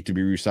after week to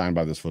be re-signed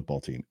by this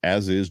football team,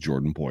 as is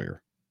Jordan Poyer.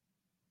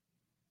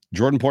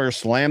 Jordan Poyer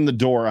slammed the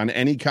door on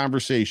any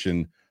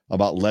conversation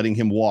about letting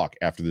him walk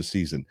after the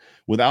season.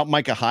 Without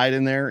Micah Hyde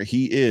in there,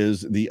 he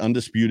is the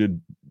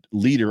undisputed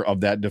leader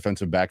of that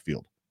defensive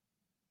backfield.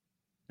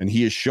 And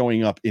he is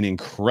showing up in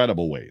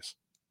incredible ways.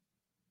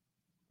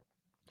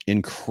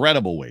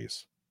 Incredible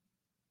ways.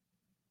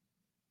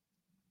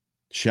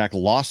 Shaq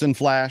Lawson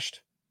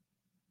flashed.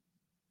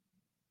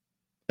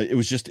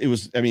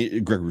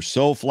 Greg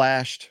Rousseau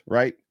flashed,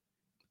 right?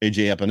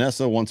 AJ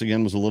Epinesa, once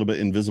again, was a little bit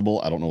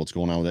invisible. I don't know what's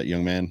going on with that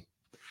young man.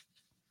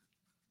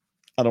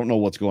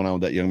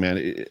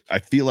 I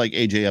feel like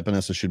AJ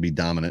Epinesa should be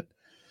dominant.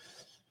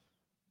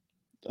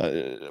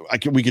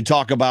 We could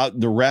talk about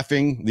the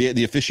reffing,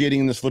 the officiating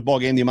in this football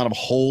game, the amount of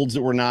holds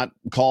that were not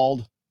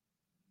called.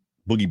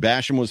 Boogie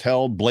Basham was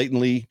held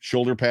blatantly,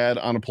 shoulder pad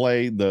on a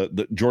play.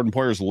 The Jordan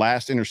Poyer's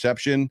last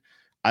interception,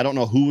 I don't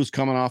know who was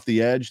coming off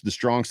the edge, the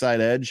strong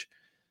side edge,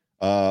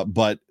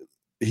 but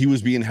he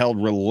was being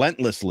held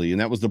relentlessly,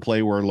 and that was the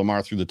play where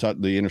Lamar threw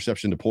the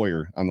interception to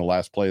Poyer on the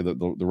last play, the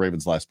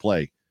Ravens' last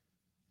play.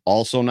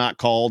 Also not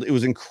called. It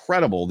was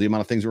incredible the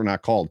amount of things that were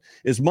not called.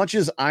 As much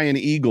as Ian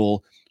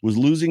Eagle was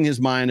losing his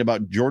mind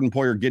about Jordan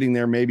Poyer getting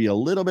there maybe a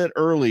little bit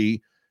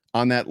early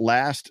on that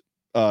last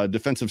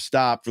defensive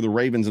stop for the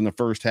Ravens in the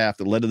first half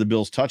that led to the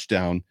Bills'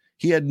 touchdown,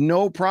 he had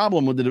no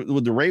problem with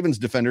the Ravens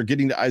defender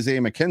getting to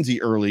Isaiah McKenzie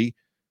early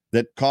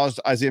that caused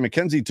Isaiah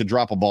McKenzie to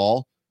drop a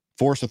ball,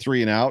 force a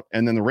 3 and out,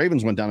 and then the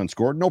Ravens went down and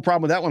scored. No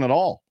problem with that one at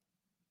all.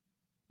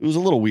 It was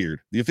a little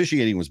weird. The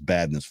officiating was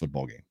bad in this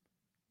football game,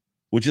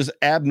 which is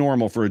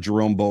abnormal for a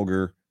Jerome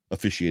Boger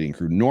officiating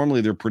crew.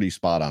 Normally they're pretty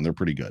spot on. They're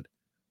pretty good.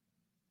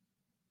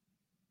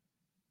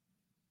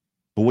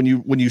 But when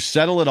you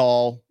settle it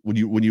all, when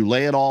you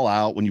lay it all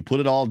out, when you put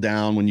it all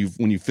down, when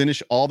you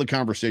finish all the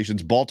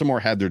conversations, Baltimore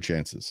had their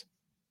chances.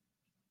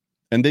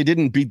 And they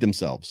didn't beat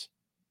themselves.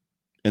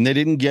 And they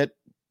didn't get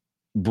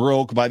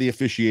broke by the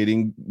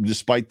officiating,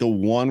 despite the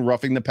one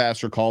roughing the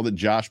passer call that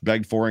Josh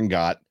begged for and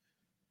got.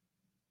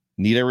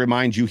 Need I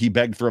remind you, he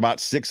begged for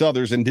about 6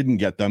 others and didn't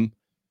get them.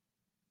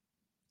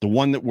 The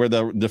one where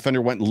the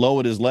defender went low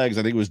at his legs,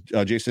 I think it was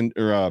Jason,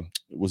 or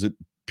was it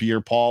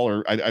Pierre Paul,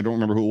 or I don't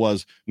remember who it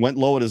was, went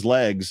low at his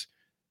legs.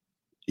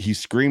 He's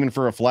screaming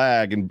for a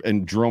flag,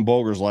 and Jerome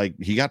Boger's like,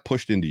 he got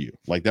pushed into you.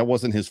 Like, that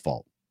wasn't his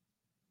fault.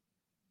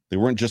 They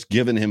weren't just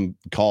giving him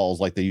calls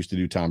like they used to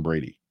do Tom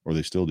Brady, or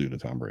they still do to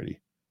Tom Brady.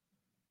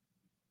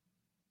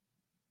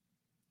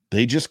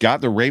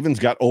 The Ravens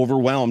got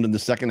overwhelmed in the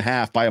second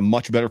half by a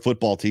much better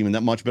football team, and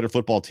that much better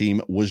football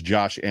team was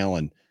Josh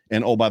Allen.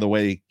 And oh, by the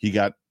way,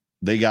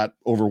 they got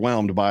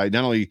overwhelmed by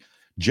not only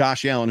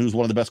Josh Allen, who's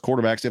one of the best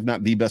quarterbacks, if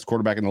not the best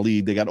quarterback in the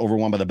league, they got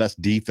overwhelmed by the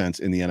best defense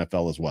in the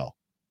NFL as well.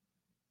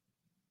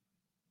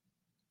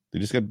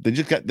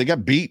 They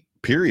got beat,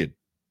 period.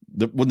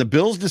 When the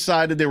Bills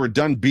decided they were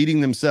done beating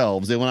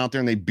themselves, they went out there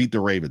and they beat the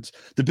Ravens.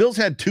 The Bills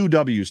had 2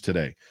 W's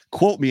today.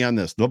 Quote me on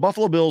this. The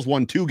Buffalo Bills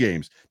won 2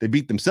 games. They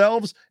beat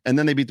themselves, and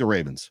then they beat the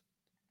Ravens.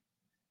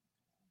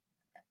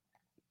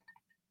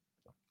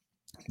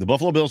 The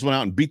Buffalo Bills went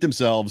out and beat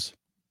themselves,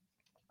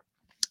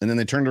 and then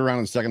they turned it around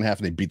in the second half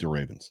and they beat the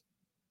Ravens.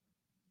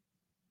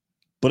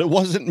 But it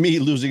wasn't me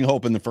losing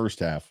hope in the first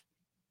half.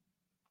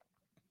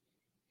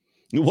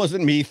 It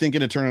wasn't me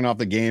thinking of turning off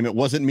the game. It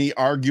wasn't me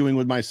arguing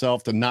with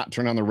myself to not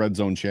turn on the Red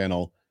Zone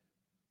channel.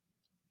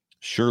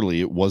 Surely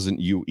it wasn't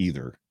you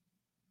either,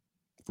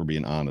 for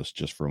being honest,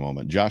 just for a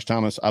moment. Josh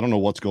Thomas, I don't know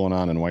what's going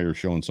on and why you're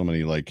showing so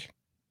many like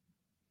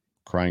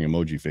crying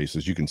emoji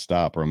faces. You can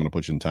stop or I'm going to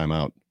put you in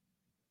timeout.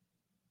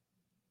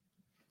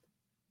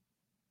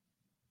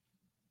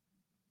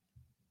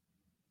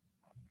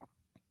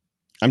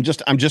 I'm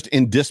just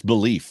in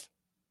disbelief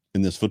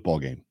in this football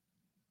game.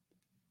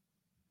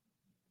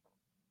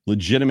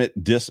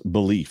 Legitimate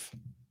disbelief.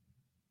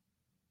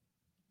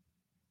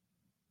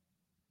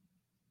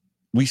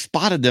 We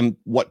spotted them,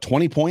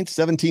 20 points,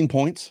 17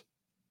 points?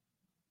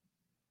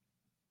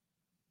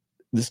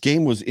 This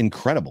game was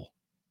incredible.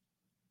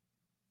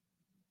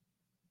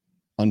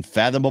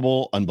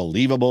 Unfathomable,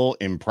 unbelievable,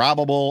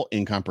 improbable,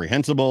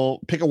 incomprehensible.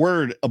 Pick a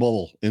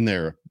wordable in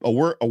there. A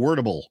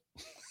wordable.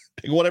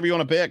 Pick whatever you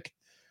want to pick.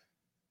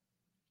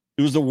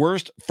 It was the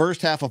worst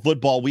first half of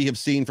football we have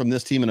seen from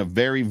this team in a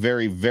very,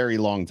 very, very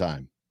long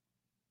time.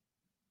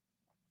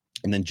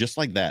 And then just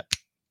like that,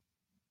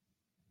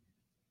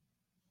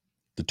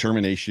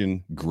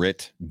 determination,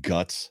 grit,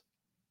 guts,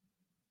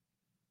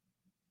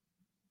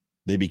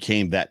 they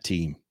became that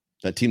team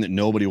that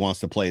nobody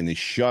wants to play. And they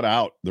shut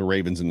out the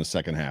Ravens in the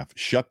second half,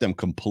 shut them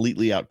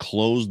completely out,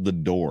 closed the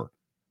door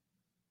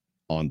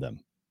on them.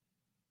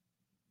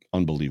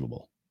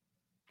 Unbelievable.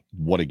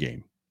 What a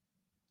game.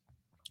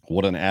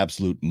 What an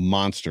absolute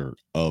monster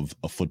of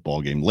a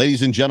football game.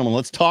 Ladies and gentlemen,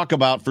 let's talk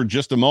about for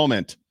just a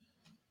moment,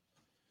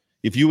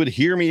 if you would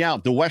hear me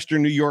out, the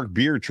Western New York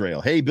Beer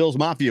Trail. Hey, Bills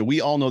Mafia, we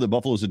all know that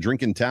Buffalo is a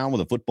drinking town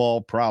with a football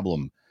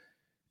problem.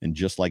 And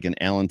just like an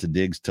Allen to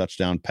Diggs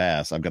touchdown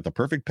pass, I've got the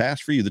perfect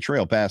pass for you, the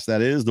Trail Pass.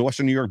 That is the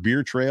Western New York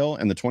Beer Trail,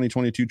 and the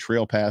 2022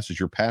 Trail Pass is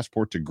your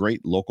passport to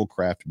great local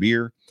craft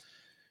beer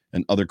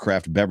and other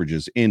craft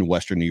beverages in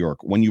Western New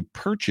York. When you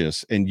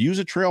purchase and use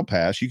a Trail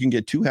Pass, you can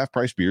get 2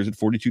 half-price beers at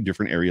 42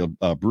 different area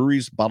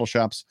breweries, bottle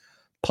shops,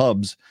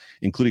 pubs,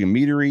 including a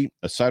meadery,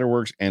 a cider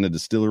works, and a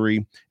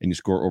distillery, and you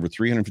score over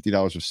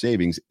 $350 of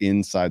savings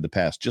inside the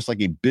pass. Just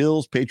like a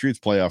Bills-Patriots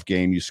playoff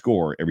game, you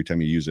score every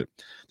time you use it.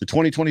 The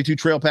 2022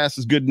 Trail Pass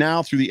is good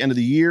now through the end of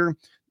the year.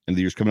 And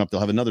the year's coming up,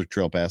 they'll have another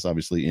Trail Pass,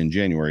 obviously, in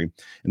January.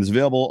 And it's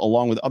available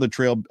along with other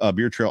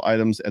beer trail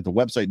items at the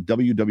website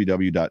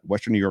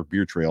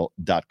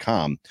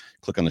www.westernnewyorkbeertrail.com.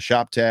 Click on the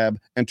shop tab,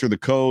 enter the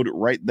code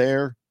right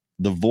there,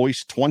 the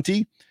voice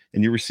 20,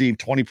 and you receive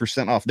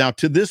 20% off. Now,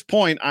 to this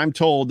point, I'm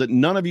told that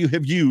none of you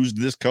have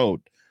used this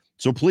code.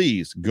 So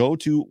please go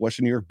to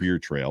Western New York Beer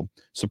Trail,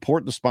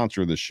 support the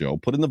sponsor of this show,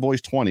 put in the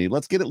voice 20.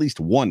 Let's get at least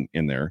one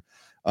in there.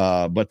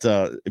 But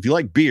if you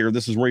like beer,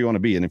 this is where you want to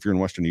be. And if you're in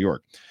Western New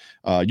York,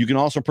 you can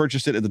also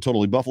purchase it at the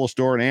Totally Buffalo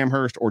store in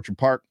Amherst, Orchard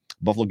Park,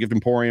 Buffalo Gift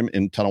Emporium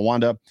in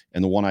Tonawanda,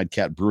 and the One-Eyed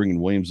Cat Brewing in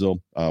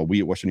Williamsville. We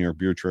at Western New York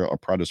Beer Trail are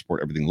proud to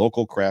support everything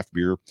local, craft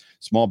beer,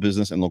 small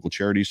business, and local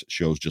charities.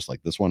 Shows just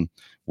like this one.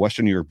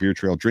 Western New York Beer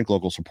Trail. Drink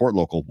local, support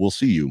local. We'll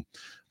see you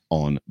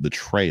on the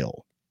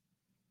trail.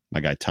 My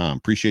guy, Tom.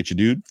 Appreciate you,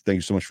 dude. Thank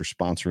you so much for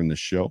sponsoring this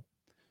show.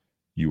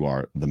 You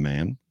are the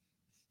man.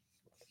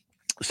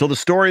 So the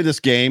story of this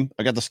game,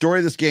 I got the story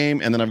of this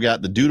game, and then I've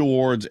got the Dude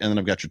Awards, and then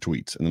I've got your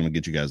tweets, and then I'm going to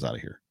get you guys out of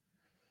here.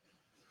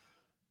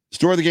 The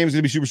story of the game is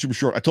going to be super, super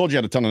short. I told you I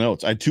had a ton of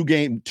notes. I had two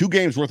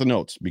games worth of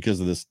notes because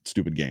of this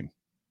stupid game.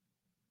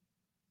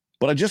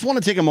 But I just want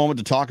to take a moment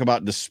to talk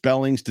about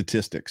dispelling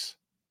statistics.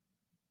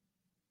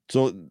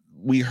 So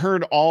we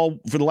heard all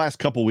for the last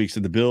couple of weeks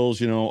that the Bills,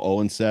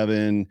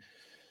 0-7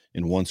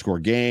 in one-score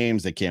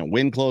games. They can't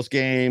win close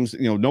games.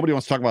 Nobody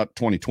wants to talk about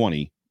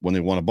 2020. When they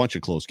won a bunch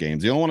of close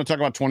games. They don't want to talk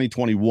about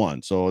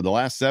 2021. So the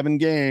last 7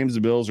 games, the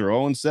Bills are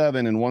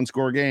 0-7 in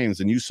one-score games.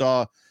 And you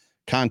saw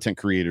content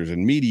creators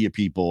and media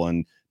people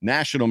and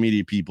national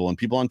media people and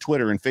people on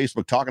Twitter and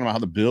Facebook talking about how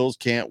the Bills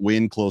can't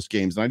win close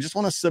games. And I just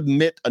want to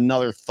submit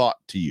another thought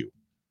to you.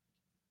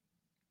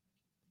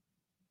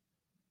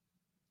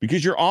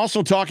 Because you're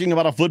also talking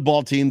about a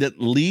football team that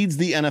leads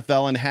the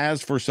NFL and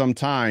has for some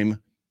time,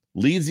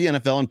 leads the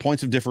NFL in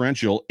points of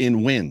differential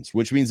in wins,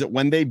 which means that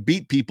when they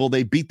beat people,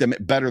 they beat them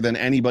better than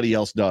anybody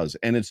else does.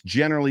 And it's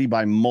generally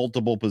by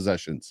multiple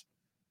possessions,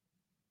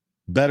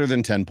 better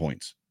than 10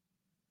 points.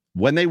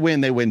 When they win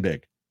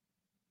big.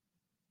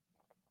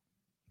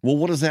 Well,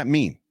 what does that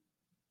mean?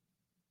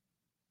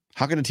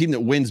 How can a team that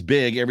wins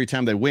big every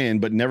time they win,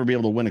 but never be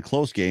able to win a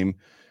close game,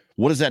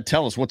 What does that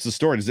tell us? What's the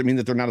story? Does it mean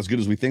that they're not as good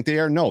as we think they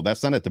are? No,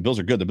 that's not it. The Bills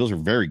are good. The Bills are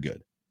very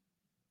good.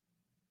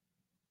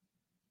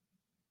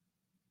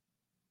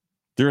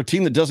 They're a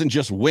team that doesn't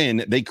just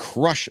win, they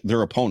crush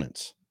their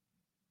opponents.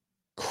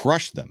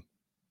 Crush them.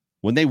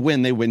 When they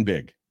win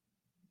big.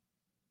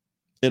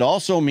 It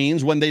also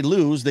means when they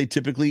lose, they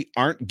typically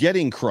aren't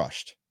getting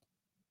crushed.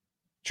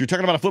 So you're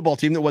talking about a football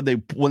team that when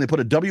they put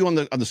a W on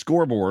the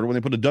scoreboard, when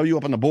they put a W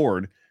up on the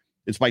board,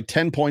 it's by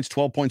 10 points,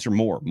 12 points or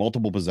more,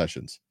 multiple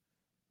possessions.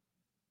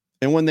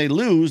 And when they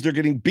lose, they're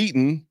getting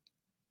beaten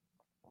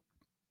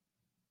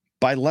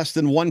by less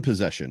than one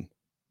possession.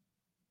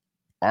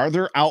 Are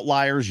there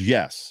outliers?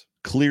 Yes.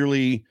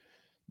 Clearly,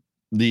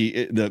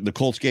 the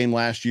Colts game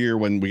last year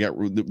when we got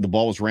the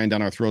ball was ran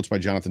down our throats by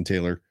Jonathan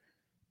Taylor.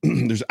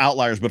 There's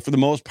outliers, but for the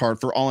most part,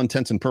 for all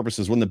intents and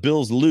purposes, when the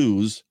Bills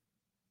lose,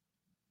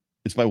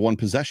 it's by one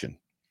possession.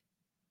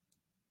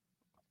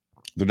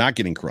 They're not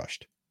getting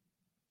crushed.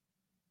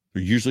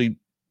 They're usually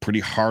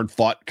pretty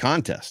hard-fought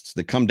contests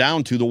that come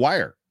down to the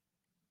wire.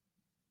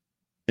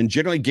 And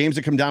generally, games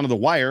that come down to the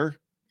wire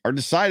are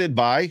decided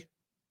by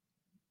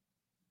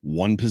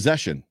one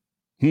possession.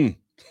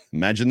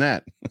 Imagine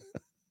that.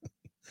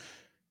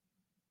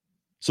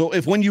 So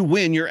if when you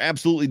win, you're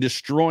absolutely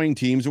destroying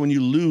teams, and when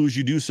you lose,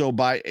 you do so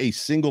by a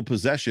single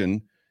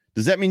possession,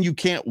 does that mean you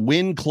can't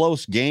win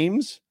close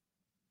games?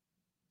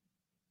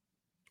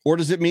 Or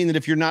does it mean that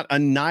if you're not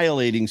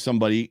annihilating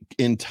somebody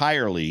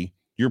entirely,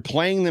 you're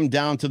playing them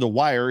down to the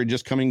wire and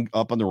just coming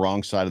up on the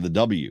wrong side of the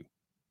W?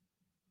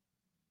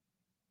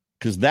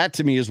 Because that,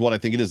 to me, is what I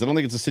think it is. I don't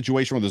think it's a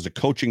situation where there's a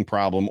coaching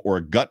problem or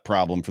a gut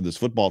problem for this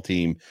football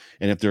team,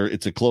 and if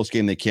it's a close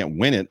game, they can't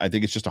win it. I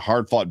think it's just a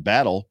hard-fought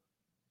battle,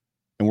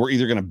 and we're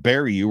either going to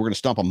bury you, we're going to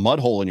stomp a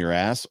mud hole in your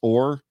ass,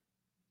 or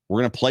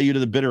we're going to play you to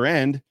the bitter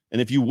end,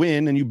 and if you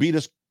win and you beat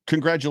us,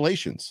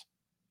 congratulations.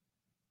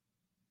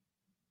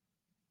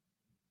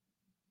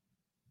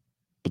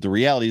 But the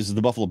reality is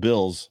the Buffalo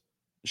Bills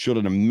showed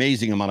an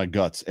amazing amount of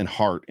guts and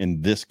heart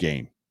in this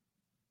game.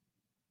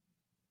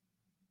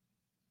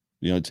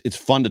 You know, it's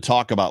fun to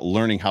talk about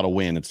learning how to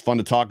win. It's fun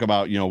to talk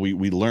about, you know,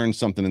 we learned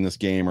something in this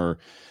game, or,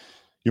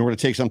 you know, we're going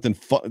to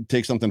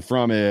take something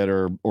from it,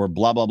 or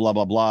blah, blah, blah,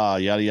 blah, blah,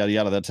 yada, yada,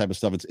 yada, that type of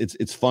stuff.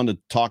 It's fun to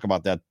talk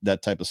about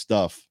that type of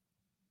stuff.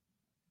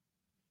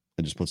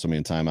 I just put somebody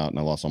in timeout and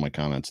I lost all my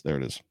comments. There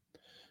it is.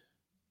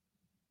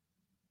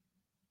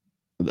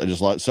 I just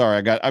lost. Sorry,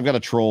 I've got a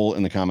troll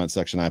in the comment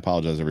section. I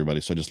apologize,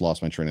 everybody. So I just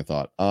lost my train of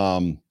thought.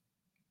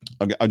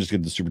 I'll just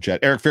get the super chat.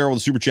 Eric Farrell with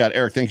the super chat.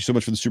 Eric, thank you so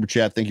much for the super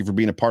chat. Thank you for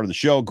being a part of the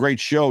show. Great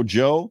show,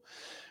 Joe.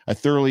 I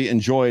thoroughly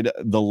enjoyed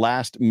the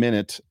last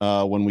minute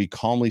when we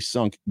calmly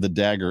sunk the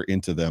dagger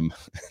into them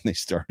and they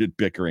started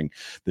bickering.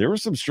 There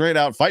was some straight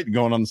out fighting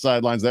going on the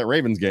sidelines of that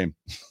Ravens game.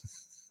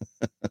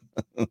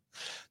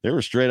 They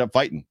were straight up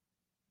fighting.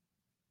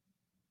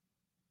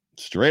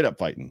 Straight up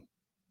fighting.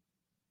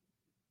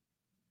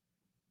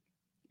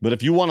 But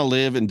if you want to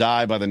live and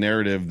die by the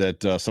narrative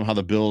that somehow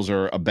the Bills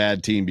are a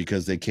bad team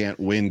because they can't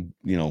win,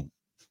 you know,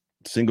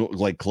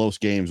 close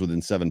games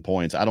within 7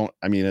 points,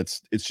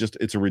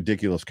 it's a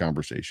ridiculous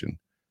conversation.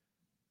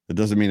 It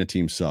doesn't mean a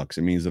team sucks.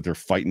 It means that they're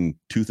fighting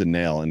tooth and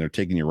nail and they're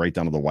taking you right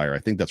down to the wire. I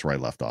think that's where I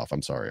left off.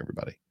 I'm sorry,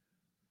 everybody.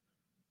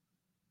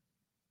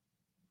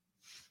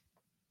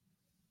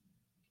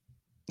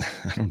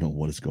 I don't know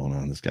what is going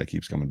on. This guy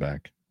keeps coming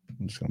back.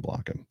 I'm just going to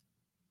block him.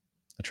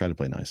 I try to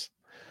play nice.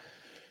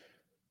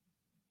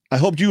 I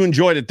hope you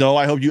enjoyed it, though.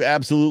 I hope you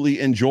absolutely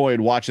enjoyed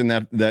watching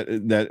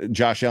that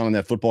Josh Allen,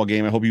 that football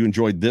game. I hope you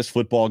enjoyed this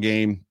football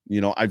game.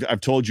 You know,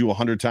 I've told you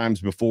 100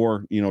 times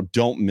before, you know,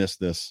 don't miss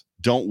this.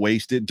 Don't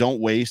waste it.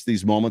 Don't waste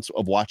these moments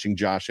of watching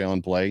Josh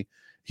Allen play.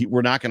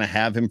 We're not going to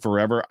have him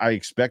forever. I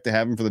expect to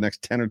have him for the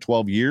next 10 or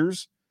 12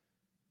 years.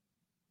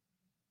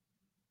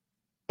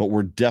 But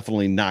we're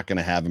definitely not going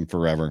to have him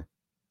forever.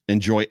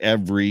 Enjoy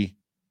every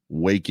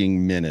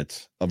waking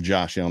minute of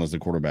Josh Allen as the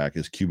quarterback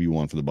as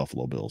QB1 for the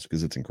Buffalo Bills,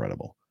 because it's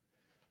incredible.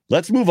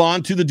 Let's move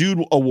on to the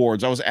Dude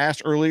Awards. I was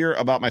asked earlier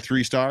about my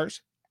 3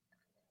 stars.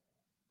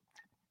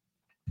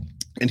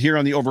 And here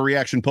on the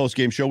Overreaction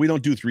postgame show, we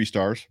don't do 3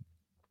 stars.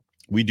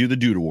 We do the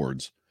Dude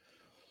Awards.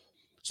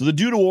 So the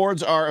Dude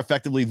Awards are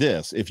effectively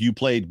this. If you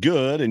played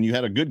good and you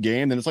had a good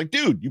game, then it's like,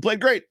 dude, you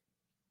played great.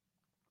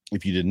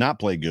 If you did not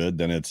play good,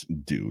 then it's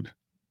dude,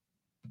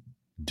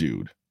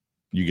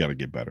 you got to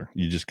get better.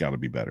 You just got to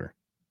be better.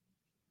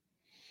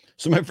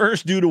 So my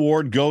first Dude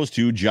Award goes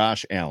to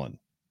Josh Allen.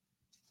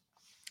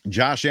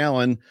 Josh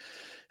Allen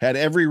had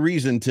every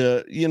reason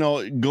to, you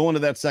know, go into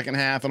that second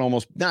half and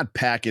almost not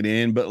pack it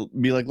in, but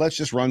be like, let's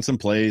just run some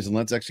plays and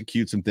let's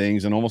execute some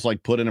things and almost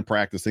like put in a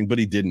practice thing, but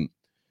he didn't.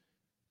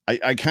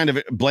 I kind of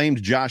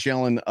blamed Josh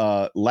Allen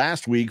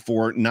last week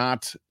for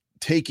not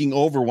taking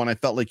over when I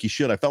felt like he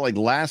should. I felt like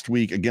last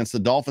week against the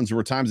Dolphins, there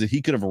were times that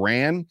he could have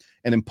ran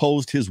and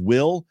imposed his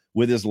will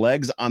with his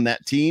legs on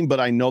that team, but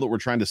I know that we're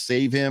trying to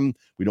save him.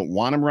 We don't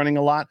want him running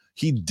a lot.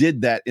 He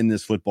did that in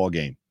this football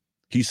game.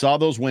 He saw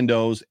those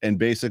windows and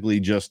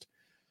basically just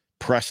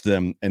pressed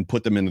them and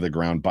put them into the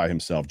ground by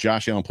himself.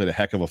 Josh Allen played a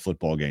heck of a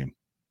football game.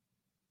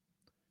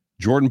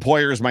 Jordan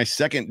Poyer is my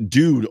second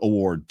dude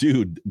award.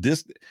 Dude,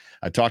 this,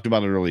 I talked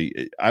about it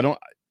early.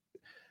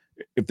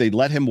 If they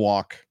let him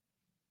walk,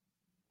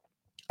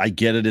 I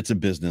get it. It's a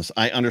business.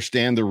 I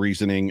understand the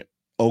reasoning.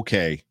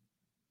 Okay.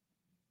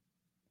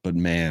 But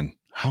man,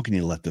 how can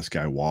you let this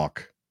guy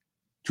walk?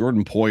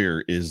 Jordan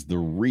Poyer is the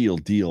real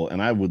deal.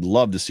 And I would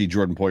love to see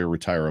Jordan Poyer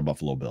retire a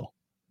Buffalo Bill.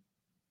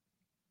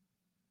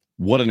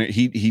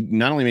 He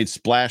not only made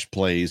splash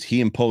plays,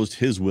 he imposed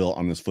his will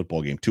on this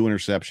football game. 2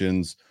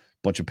 interceptions,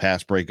 bunch of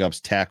pass breakups,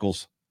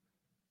 tackles.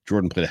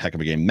 Jordan played a heck of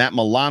a game. Matt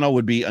Milano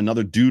would be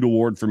another dude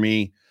award for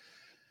me.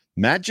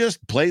 Matt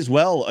just plays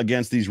well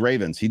against these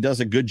Ravens. He does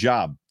a good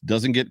job.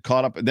 Doesn't get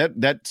caught up.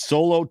 That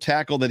solo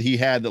tackle that he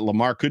had that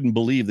Lamar couldn't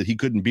believe that he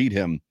couldn't beat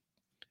him.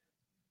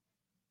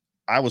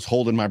 I was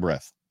holding my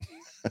breath.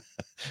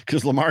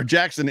 Because Lamar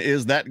Jackson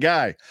is that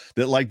guy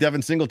that, like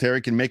Devin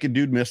Singletary, can make a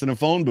dude miss in a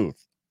phone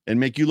booth and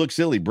make you look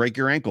silly, break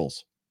your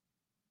ankles.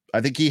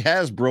 I think he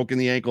has broken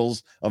the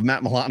ankles of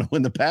Matt Milano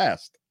in the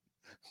past.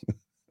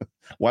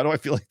 Why do I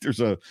feel like there's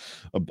a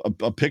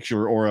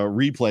picture or a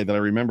replay that I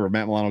remember of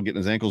Matt Milano getting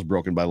his ankles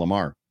broken by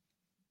Lamar?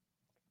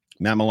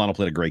 Matt Milano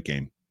played a great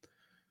game.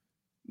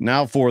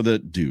 Now for the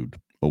dude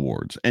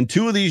awards. And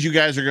 2 of these you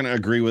guys are going to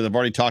agree with. I've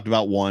already talked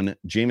about one,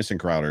 Jamison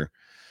Crowder.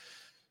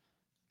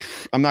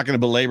 I'm not going to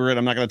belabor it.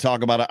 I'm not going to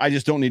talk about it. I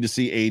just don't need to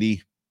see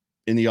 80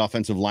 in the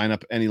offensive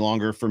lineup any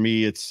longer. For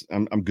me,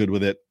 I'm good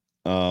with it.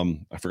 I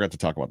forgot to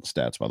talk about the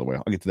stats, by the way.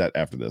 I'll get to that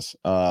after this.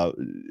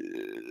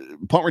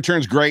 Punt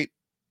return's great.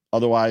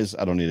 Otherwise,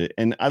 I don't need it.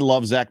 And I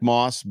love Zach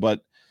Moss,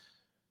 but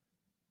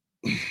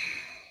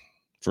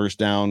first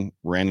down,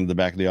 ran into the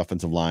back of the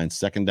offensive line.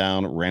 Second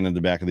down, ran into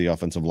the back of the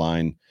offensive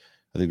line.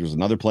 I think there was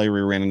another play where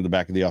he ran into the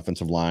back of the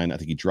offensive line. I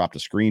think he dropped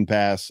a screen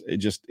pass. It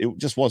just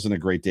wasn't a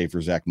great day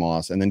for Zach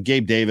Moss. And then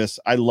Gabe Davis.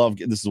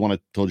 This is one I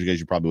told you guys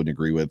you probably wouldn't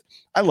agree with.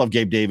 I love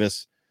Gabe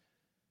Davis.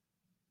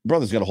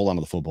 Brother's got to hold on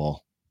to the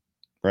football,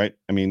 right?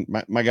 I mean,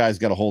 my guy's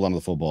got to hold on to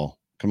the football.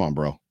 Come on,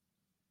 bro.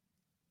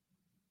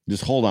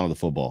 Just hold on to the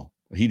football.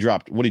 He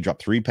dropped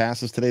 3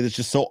 passes today. That's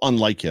just so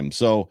unlike him.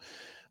 So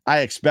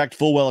I expect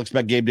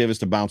Gabe Davis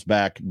to bounce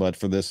back. But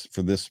for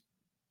this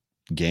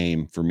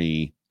game, for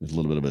me, there's a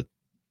little bit of a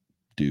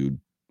dude.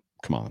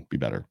 Come on, be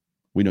better.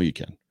 We know you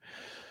can.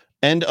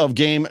 End of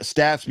game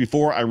stats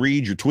before I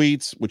read your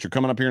tweets, which are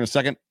coming up here in a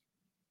second.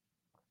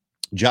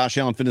 Josh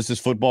Allen finished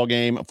this football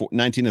game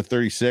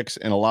 19-36,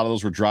 and a lot of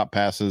those were drop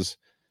passes.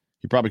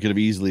 He probably could have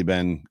easily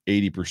been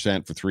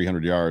 80% for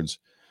 300 yards.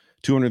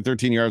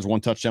 213 yards,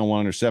 1 touchdown,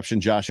 1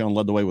 interception. Josh Allen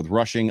led the way with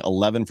rushing,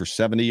 11 for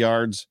 70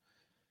 yards.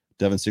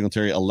 Devin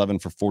Singletary, 11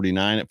 for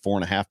 49 at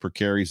 4.5 per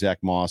carry. Zach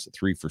Moss,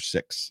 3 for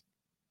 6.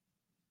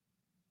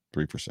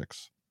 3 for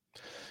 6.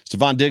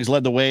 Stephon Diggs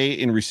led the way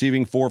in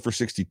receiving, 4 for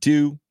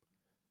 62.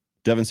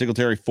 Devin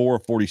Singletary, 4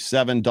 of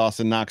 47.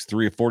 Dawson Knox,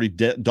 3 of 40.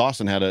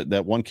 Dawson had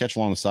that one catch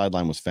along the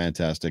sideline was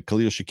fantastic.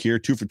 Khalil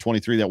Shakir, 2 for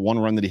 23. That one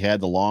run that he had,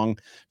 the long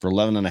for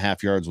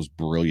 11.5 yards, was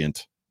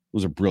brilliant. It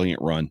was a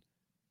brilliant run.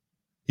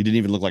 He didn't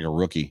even look like a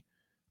rookie.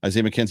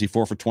 Isaiah McKenzie,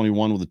 4 for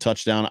 21 with a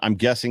touchdown. I'm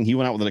guessing he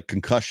went out with a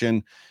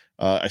concussion.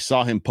 I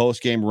saw him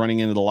post-game running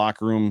into the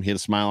locker room. He had a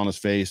smile on his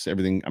face.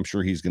 Everything, I'm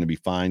sure he's going to be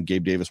fine.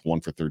 Gabe Davis,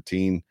 1 for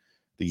 13. I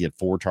think he had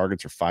 4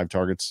 targets or 5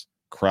 targets.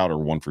 Crowder,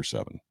 1 for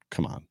 7.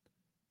 Come on.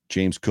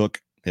 James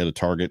Cook had a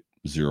target,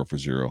 0 for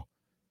 0.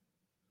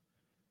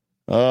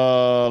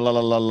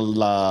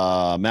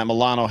 Matt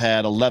Milano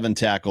had 11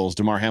 tackles.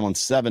 DeMar Hamlin,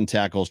 7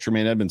 tackles.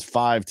 Tremaine Edmonds,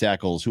 5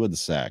 tackles. Who had the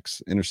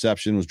sacks?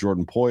 Interception was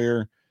Jordan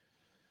Poyer.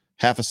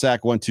 Half a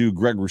sack went to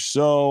Greg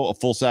Rousseau. A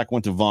full sack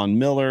went to Von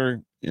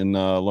Miller. And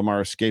Lamar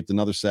escaped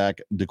another sack.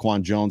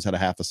 Daquan Jones had a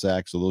half a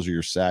sack. So those are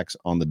your sacks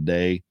on the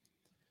day.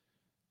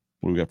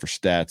 What do we got for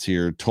stats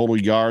here? Total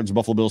yards,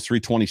 Buffalo Bills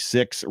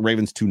 326,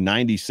 Ravens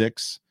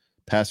 296.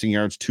 Passing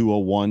yards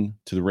 201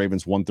 to the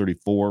Ravens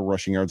 134.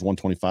 Rushing yards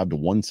 125 to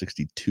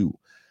 162.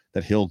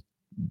 That Hill,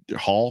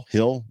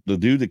 the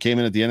dude that came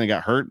in at the end and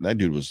got hurt, that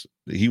dude was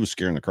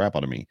scaring the crap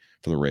out of me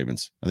for the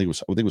Ravens. I think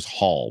it was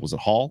Hall. Was it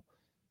Hall?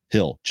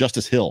 Hill.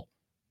 Justice Hill.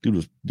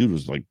 Dude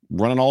was like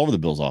running all over the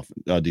Bills off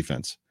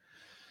defense.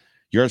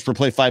 Yards per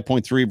play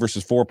 5.3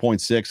 versus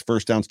 4.6.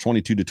 First downs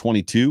 22 to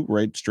 22,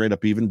 right? Straight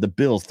up even. The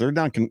Bills, third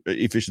down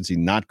efficiency,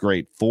 not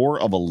great.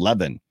 4 of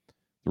 11.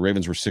 The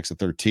Ravens were 6 of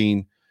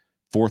 13.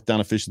 Fourth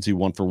down efficiency,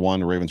 1 for 1.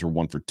 The Ravens were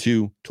 1 for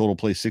 2. Total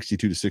play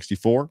 62 to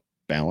 64.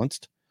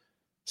 Balanced.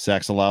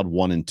 Sacks allowed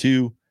 1 and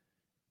 2.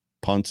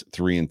 Punts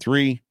 3 and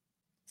 3.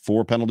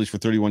 4 penalties for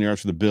 31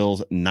 yards for the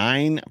Bills.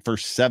 9 for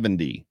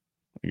 70.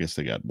 I guess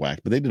they got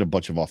whacked, but they did a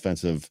bunch of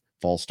offensive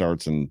false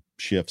starts and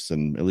shifts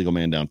and illegal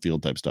man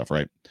downfield type stuff,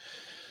 right?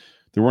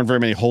 There weren't very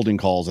many holding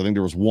calls. I think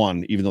there was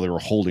one, even though they were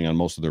holding on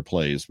most of their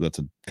plays, but that's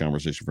a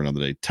conversation for another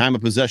day. Time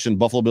of possession,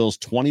 Buffalo Bills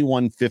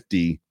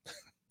 21-50.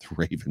 The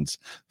Ravens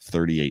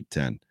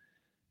 38-10.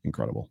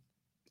 Incredible.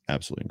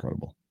 Absolutely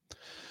incredible.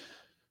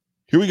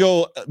 Here we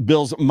go,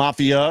 Bills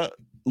Mafia,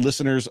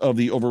 listeners of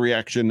the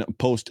Overreaction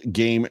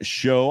post-game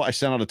show. I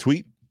sent out a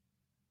tweet,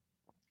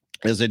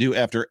 as I do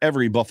after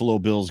every Buffalo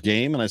Bills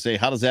game, and I say,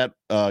 how does that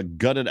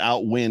gutted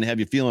out win have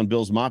you feeling,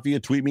 Bills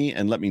Mafia? Tweet me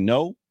and let me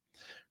know.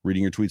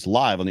 reading your tweets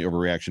live on the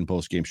Overreaction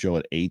Postgame Show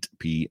at 8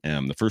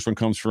 p.m. The first one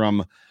comes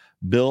from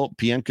Bill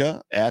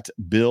Pienka at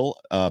Bill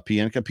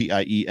Pienka,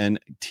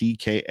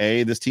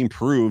 Pientka. This team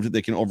proved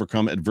they can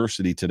overcome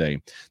adversity today.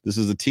 This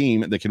is a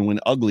team that can win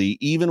ugly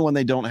even when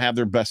they don't have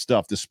their best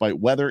stuff. Despite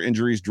weather,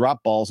 injuries,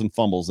 drop balls, and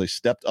fumbles, they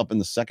stepped up in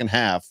the second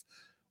half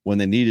when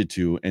they needed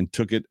to and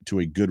took it to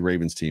a good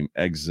Ravens team.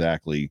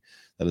 Exactly.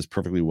 That is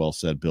perfectly well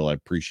said, Bill. I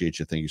appreciate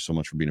you. Thank you so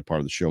much for being a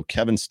part of the show.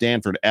 Kevin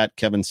Stanford at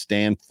Kevin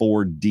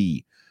Stanford.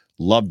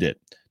 Loved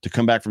it. To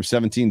come back from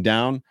 17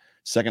 down,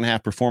 second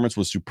half performance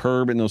was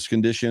superb in those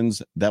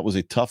conditions. That was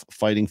a tough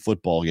fighting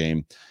football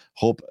game.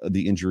 Hope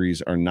the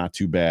injuries are not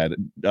too bad.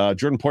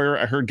 Jordan Poyer,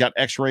 I heard, got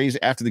x-rays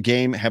after the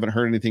game. Haven't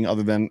heard anything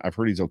other than I've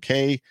heard he's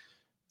okay.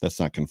 That's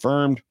not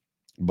confirmed,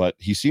 but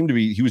he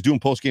was doing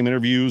post-game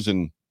interviews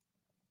and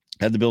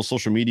had the Bills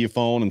social media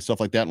phone and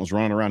stuff like that and was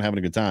running around having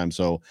a good time.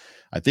 So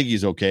I think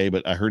he's okay,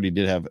 but I heard he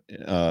did have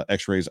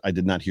x-rays. I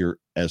did not hear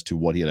as to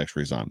what he had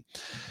x-rays on.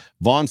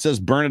 Vaughn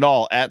says, burn it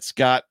all at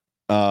Scott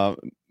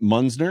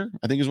Munsner,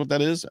 I think is what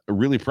that is.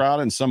 Really proud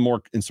and some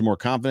more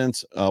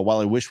confidence. While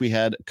I wish we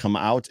had come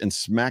out and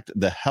smacked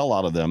the hell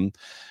out of them,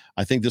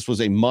 I think this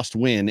was a must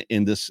win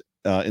in this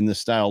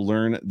style.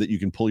 Learn that you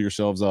can pull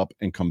yourselves up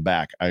and come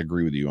back. I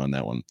agree with you on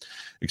that one.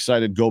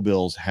 Excited. Go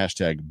Bills.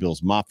 #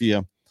 Bills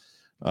Mafia.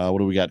 What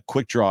do we got?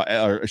 Quick draw,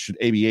 or should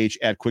ABH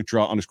at quick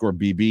draw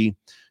 _BB.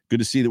 Good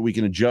to see that we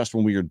can adjust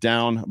when we are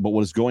down. But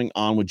what is going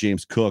on with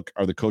James Cook?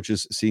 Are the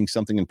coaches seeing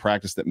something in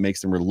practice that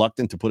makes them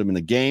reluctant to put him in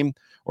the game?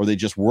 Or are they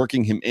just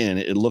working him in?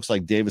 It looks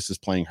like Davis is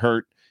playing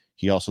hurt.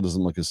 He also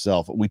doesn't look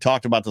himself. We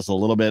talked about this a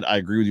little bit. I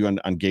agree with you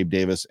on Gabe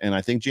Davis. And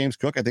I think James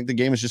Cook, I think the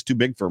game is just too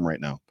big for him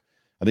right now.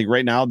 I think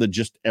right now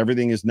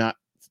everything's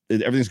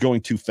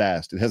going too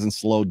fast. It hasn't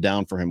slowed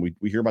down for him.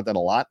 We hear about that a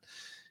lot.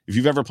 If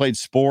you've ever played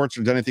sports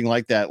or done anything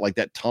like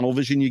that tunnel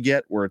vision you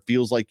get where it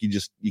feels like you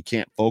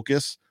can't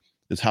focus,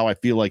 is how I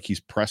feel like he's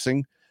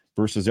pressing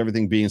versus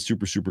everything being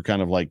super, super kind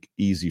of like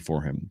easy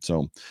for him.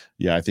 So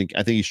yeah, I think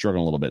he's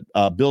struggling a little bit.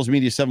 Bills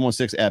Media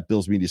 716 at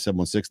Bills Media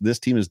 716. This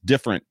team is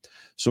different.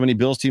 So many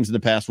Bills teams in the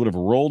past would have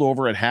rolled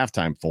over at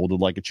halftime,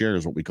 folded like a chair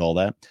is what we call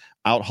that.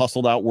 Out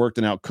hustled, outworked,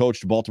 and out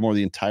coached Baltimore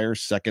the entire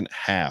second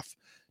half.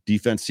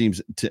 Defense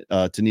seems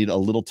to need a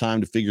little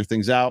time to figure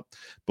things out,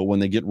 but when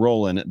they get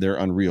rolling, they're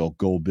unreal.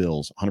 Go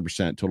Bills.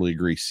 100% totally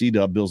agree.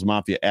 C-Dub, Bills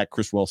Mafia at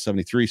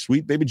Chriswell73.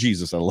 Sweet baby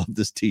Jesus, I love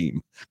this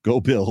team.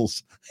 Go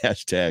Bills. #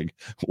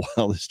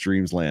 Wildest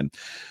Dreams Land.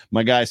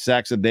 My guy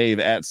Saxa Dave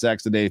at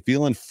Saxa Dave,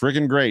 feeling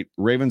freaking great.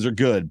 Ravens are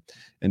good,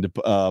 and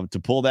to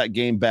pull that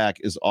game back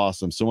is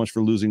awesome. So much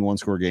for losing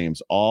one-score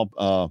games.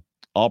 All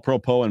Pro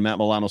Poe and Matt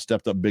Milano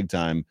stepped up big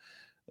time.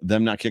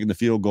 Them not kicking the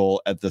field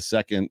goal in the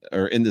second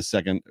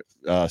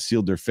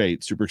sealed their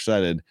fate. Super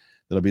excited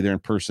that I'll be there in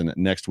person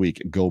next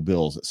week. Go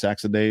Bills.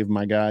 Saxa Dave,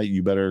 my guy,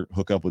 you better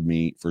hook up with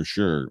me for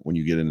sure when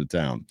you get into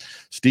town.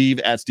 Steve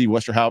at Steve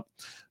Westerhout.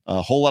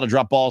 A whole lot of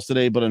drop balls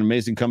today, but an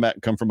amazing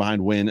comeback, come from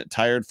behind win.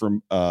 Tied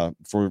for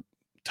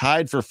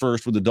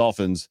first with the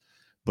Dolphins,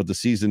 but the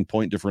season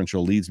point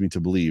differential leads me to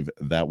believe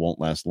that won't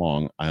last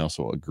long. I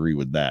also agree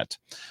with that.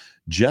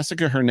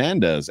 Jessica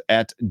Hernandez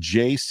at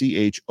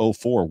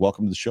JCH04.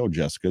 Welcome to the show,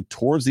 Jessica.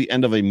 Towards the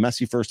end of a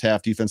messy first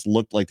half, defense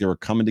looked like they were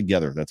coming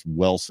together. That's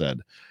well said.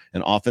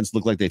 And offense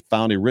looked like they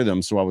found a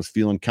rhythm, so I was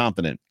feeling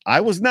confident.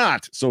 I was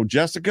not. So,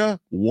 Jessica,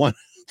 one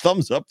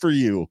thumbs up for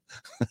you.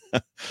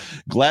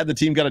 Glad the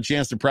team got a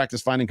chance to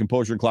practice finding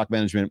composure and clock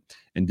management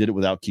and did it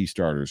without key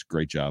starters.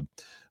 Great job.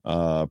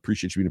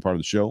 Appreciate you being a part of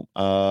the show.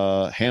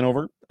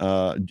 Hanover,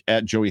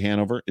 at Joey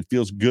Hanover. It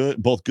feels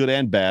good, both good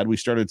and bad. We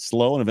started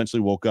slow and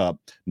eventually woke up.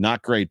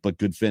 Not great, but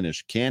good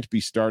finish. Can't be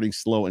starting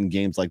slow in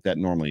games like that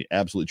normally.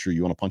 Absolutely true.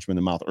 You want to punch them in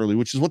the mouth early,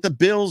 which is what the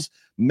Bills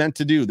meant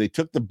to do. They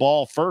took the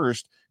ball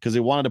first because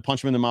they wanted to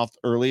punch them in the mouth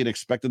early and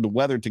expected the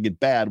weather to get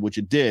bad, which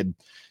it did.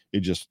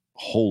 It just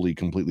wholly,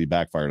 completely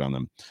backfired on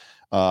them.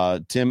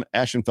 Tim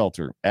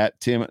Aschenfelter at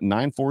Tim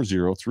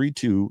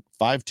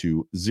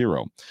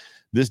 940-32520.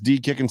 This D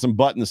kicking some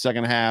butt in the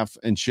second half,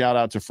 and shout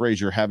out to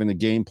Frazier having the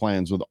game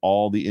plans with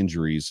all the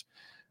injuries.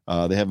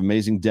 They have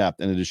amazing depth,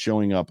 and it is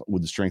showing up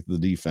with the strength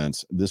of the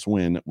defense. This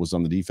win was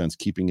on the defense,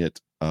 keeping it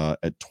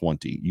at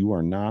 20. You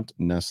are not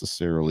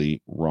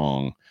necessarily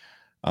wrong.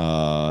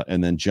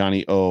 And then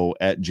Johnny O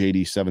at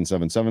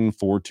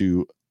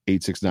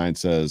JD777-42869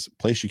 says,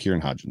 play Shakir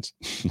and Hodgins.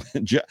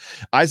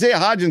 Isaiah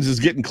Hodgins is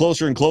getting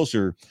closer and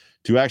closer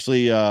to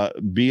actually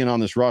being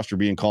on this roster,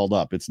 being called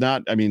up. It's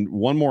not,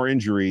 one more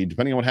injury,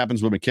 depending on what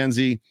happens with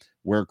McKenzie,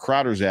 where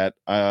Crowder's at,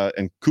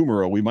 and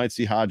Kumaro, we might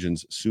see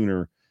Hodgins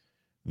sooner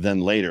than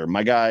later.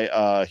 My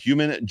guy,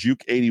 Human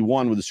Juke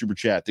 81 with the super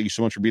chat. Thank you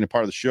so much for being a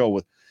part of the show.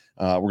 We're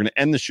going to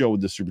end the show with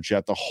the super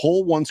chat. The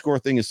whole one score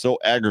thing is so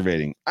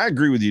aggravating. I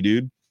agree with you,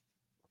 dude.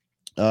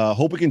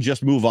 Hope we can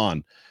just move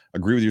on.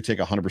 Agree with your take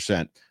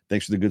 100%.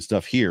 Thanks for the good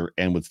stuff here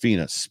and with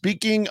Fina.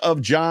 Speaking of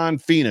John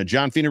Fina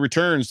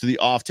returns to the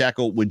Off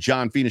Tackle with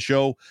John Fina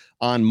show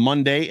on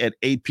Monday at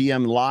 8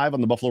 p.m. live on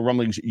the Buffalo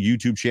Rumblings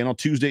YouTube channel.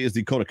 Tuesday is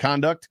the Code of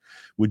Conduct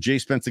with Jay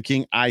Spencer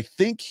King. I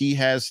think he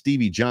has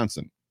Stevie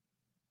Johnson,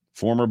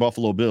 former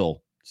Buffalo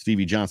Bill,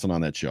 Stevie Johnson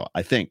on that show,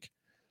 I think.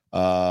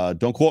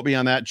 Don't quote me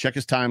on that. Check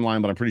his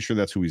timeline, but I'm pretty sure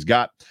that's who he's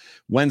got.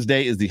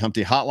 Wednesday is the Hump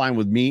Day Hotline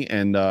with me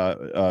and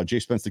Jay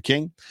Spence the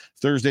King.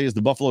 Thursday is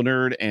the Buffalo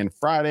Nerd, and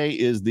Friday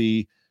is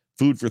the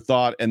Food for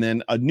Thought. And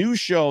then a new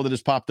show that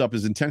has popped up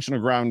is Intentional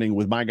Grounding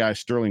with my guy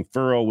Sterling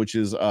Furrow, which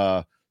is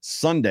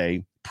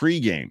Sunday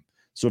pregame.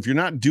 So if you're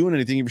not doing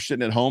anything, if you're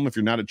sitting at home, if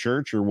you're not at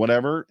church or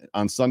whatever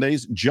on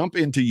Sundays, jump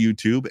into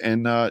YouTube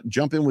and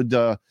jump in with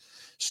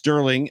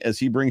Sterling as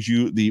he brings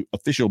you the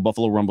official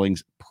Buffalo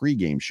Rumblings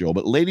pregame show.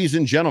 But ladies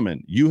and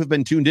gentlemen, you have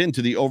been tuned in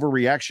to the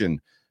Overreaction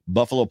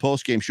Buffalo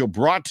postgame show,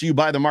 brought to you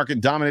by the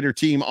Market Dominator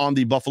team on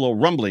the Buffalo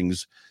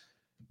Rumblings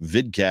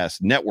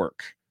Vidcast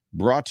Network,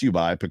 brought to you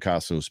by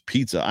Picasso's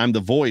Pizza. I'm the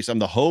voice, I'm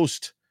the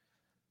host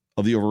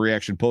of the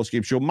Overreaction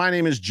postgame show. My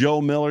name is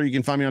Joe Miller. You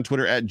can find me on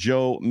Twitter at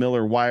Joe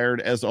Miller Wired.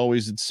 As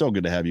always, it's so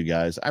good to have you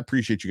guys. I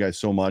appreciate you guys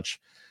so much.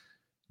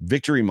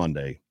 Victory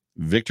Monday,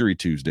 Victory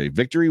Tuesday,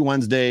 Victory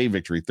Wednesday,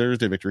 Victory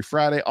Thursday, Victory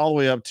Friday, all the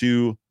way up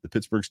to the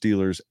Pittsburgh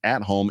Steelers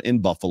at home in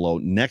Buffalo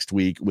next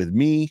week with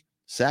me,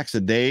 Saxa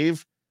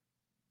Dave,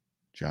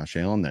 Josh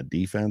Allen, that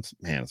defense.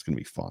 Man, it's going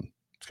to be fun.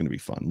 It's going to be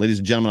fun. Ladies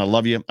and gentlemen, I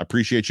love you. I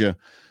appreciate you.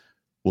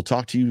 We'll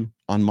talk to you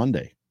on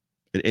Monday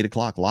at 8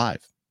 o'clock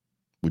live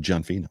with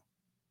John Fino.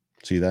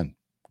 See you then.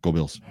 Go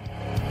Bills.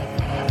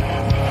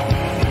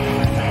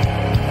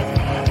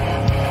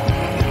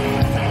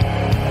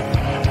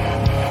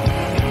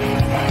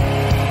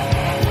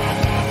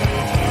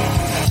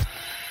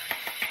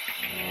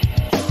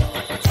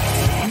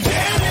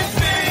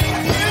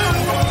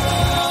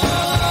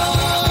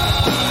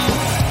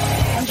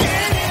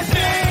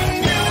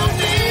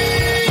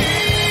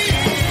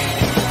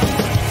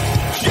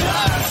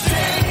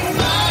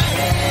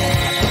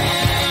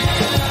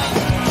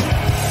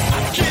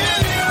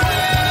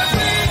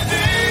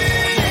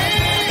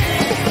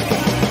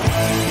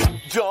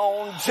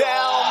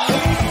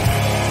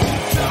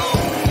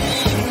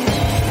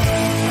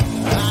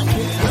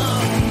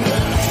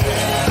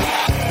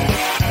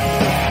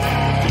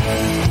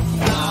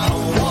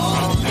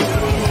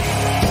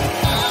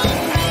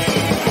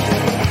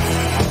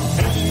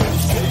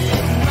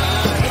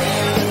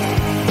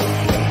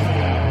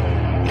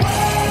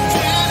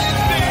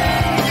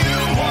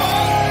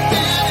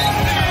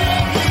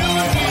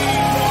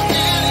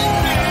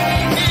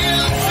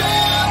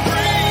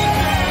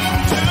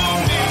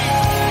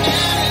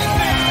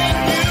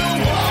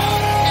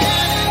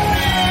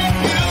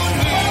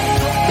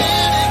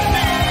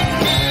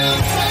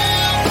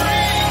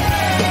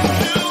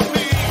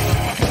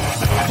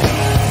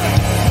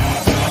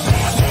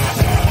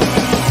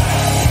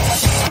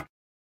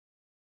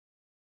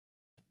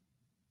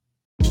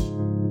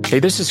 Hey,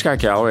 this is Scott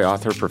Galloway,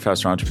 author,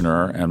 professor,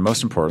 entrepreneur, and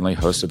most importantly,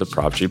 host of the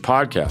Prop G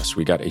podcast.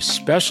 We got a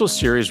special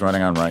series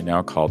running on right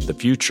now called The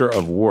Future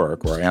of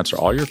Work, where I answer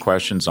all your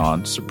questions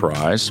on,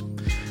 surprise,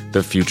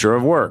 the future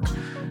of work.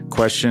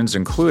 Questions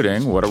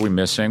including, what are we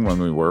missing when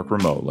we work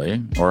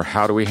remotely? Or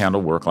how do we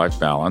handle work-life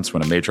balance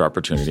when a major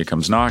opportunity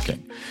comes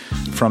knocking?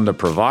 From the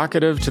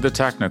provocative to the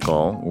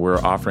technical, we're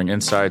offering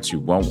insights you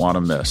won't want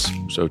to miss.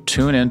 So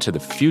tune in to The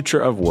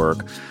Future of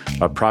Work,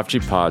 a Prop G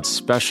Pod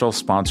special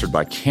sponsored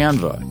by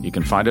Canva. You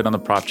can find it on the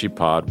Prop G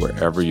Pod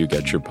wherever you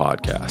get your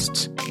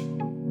podcasts.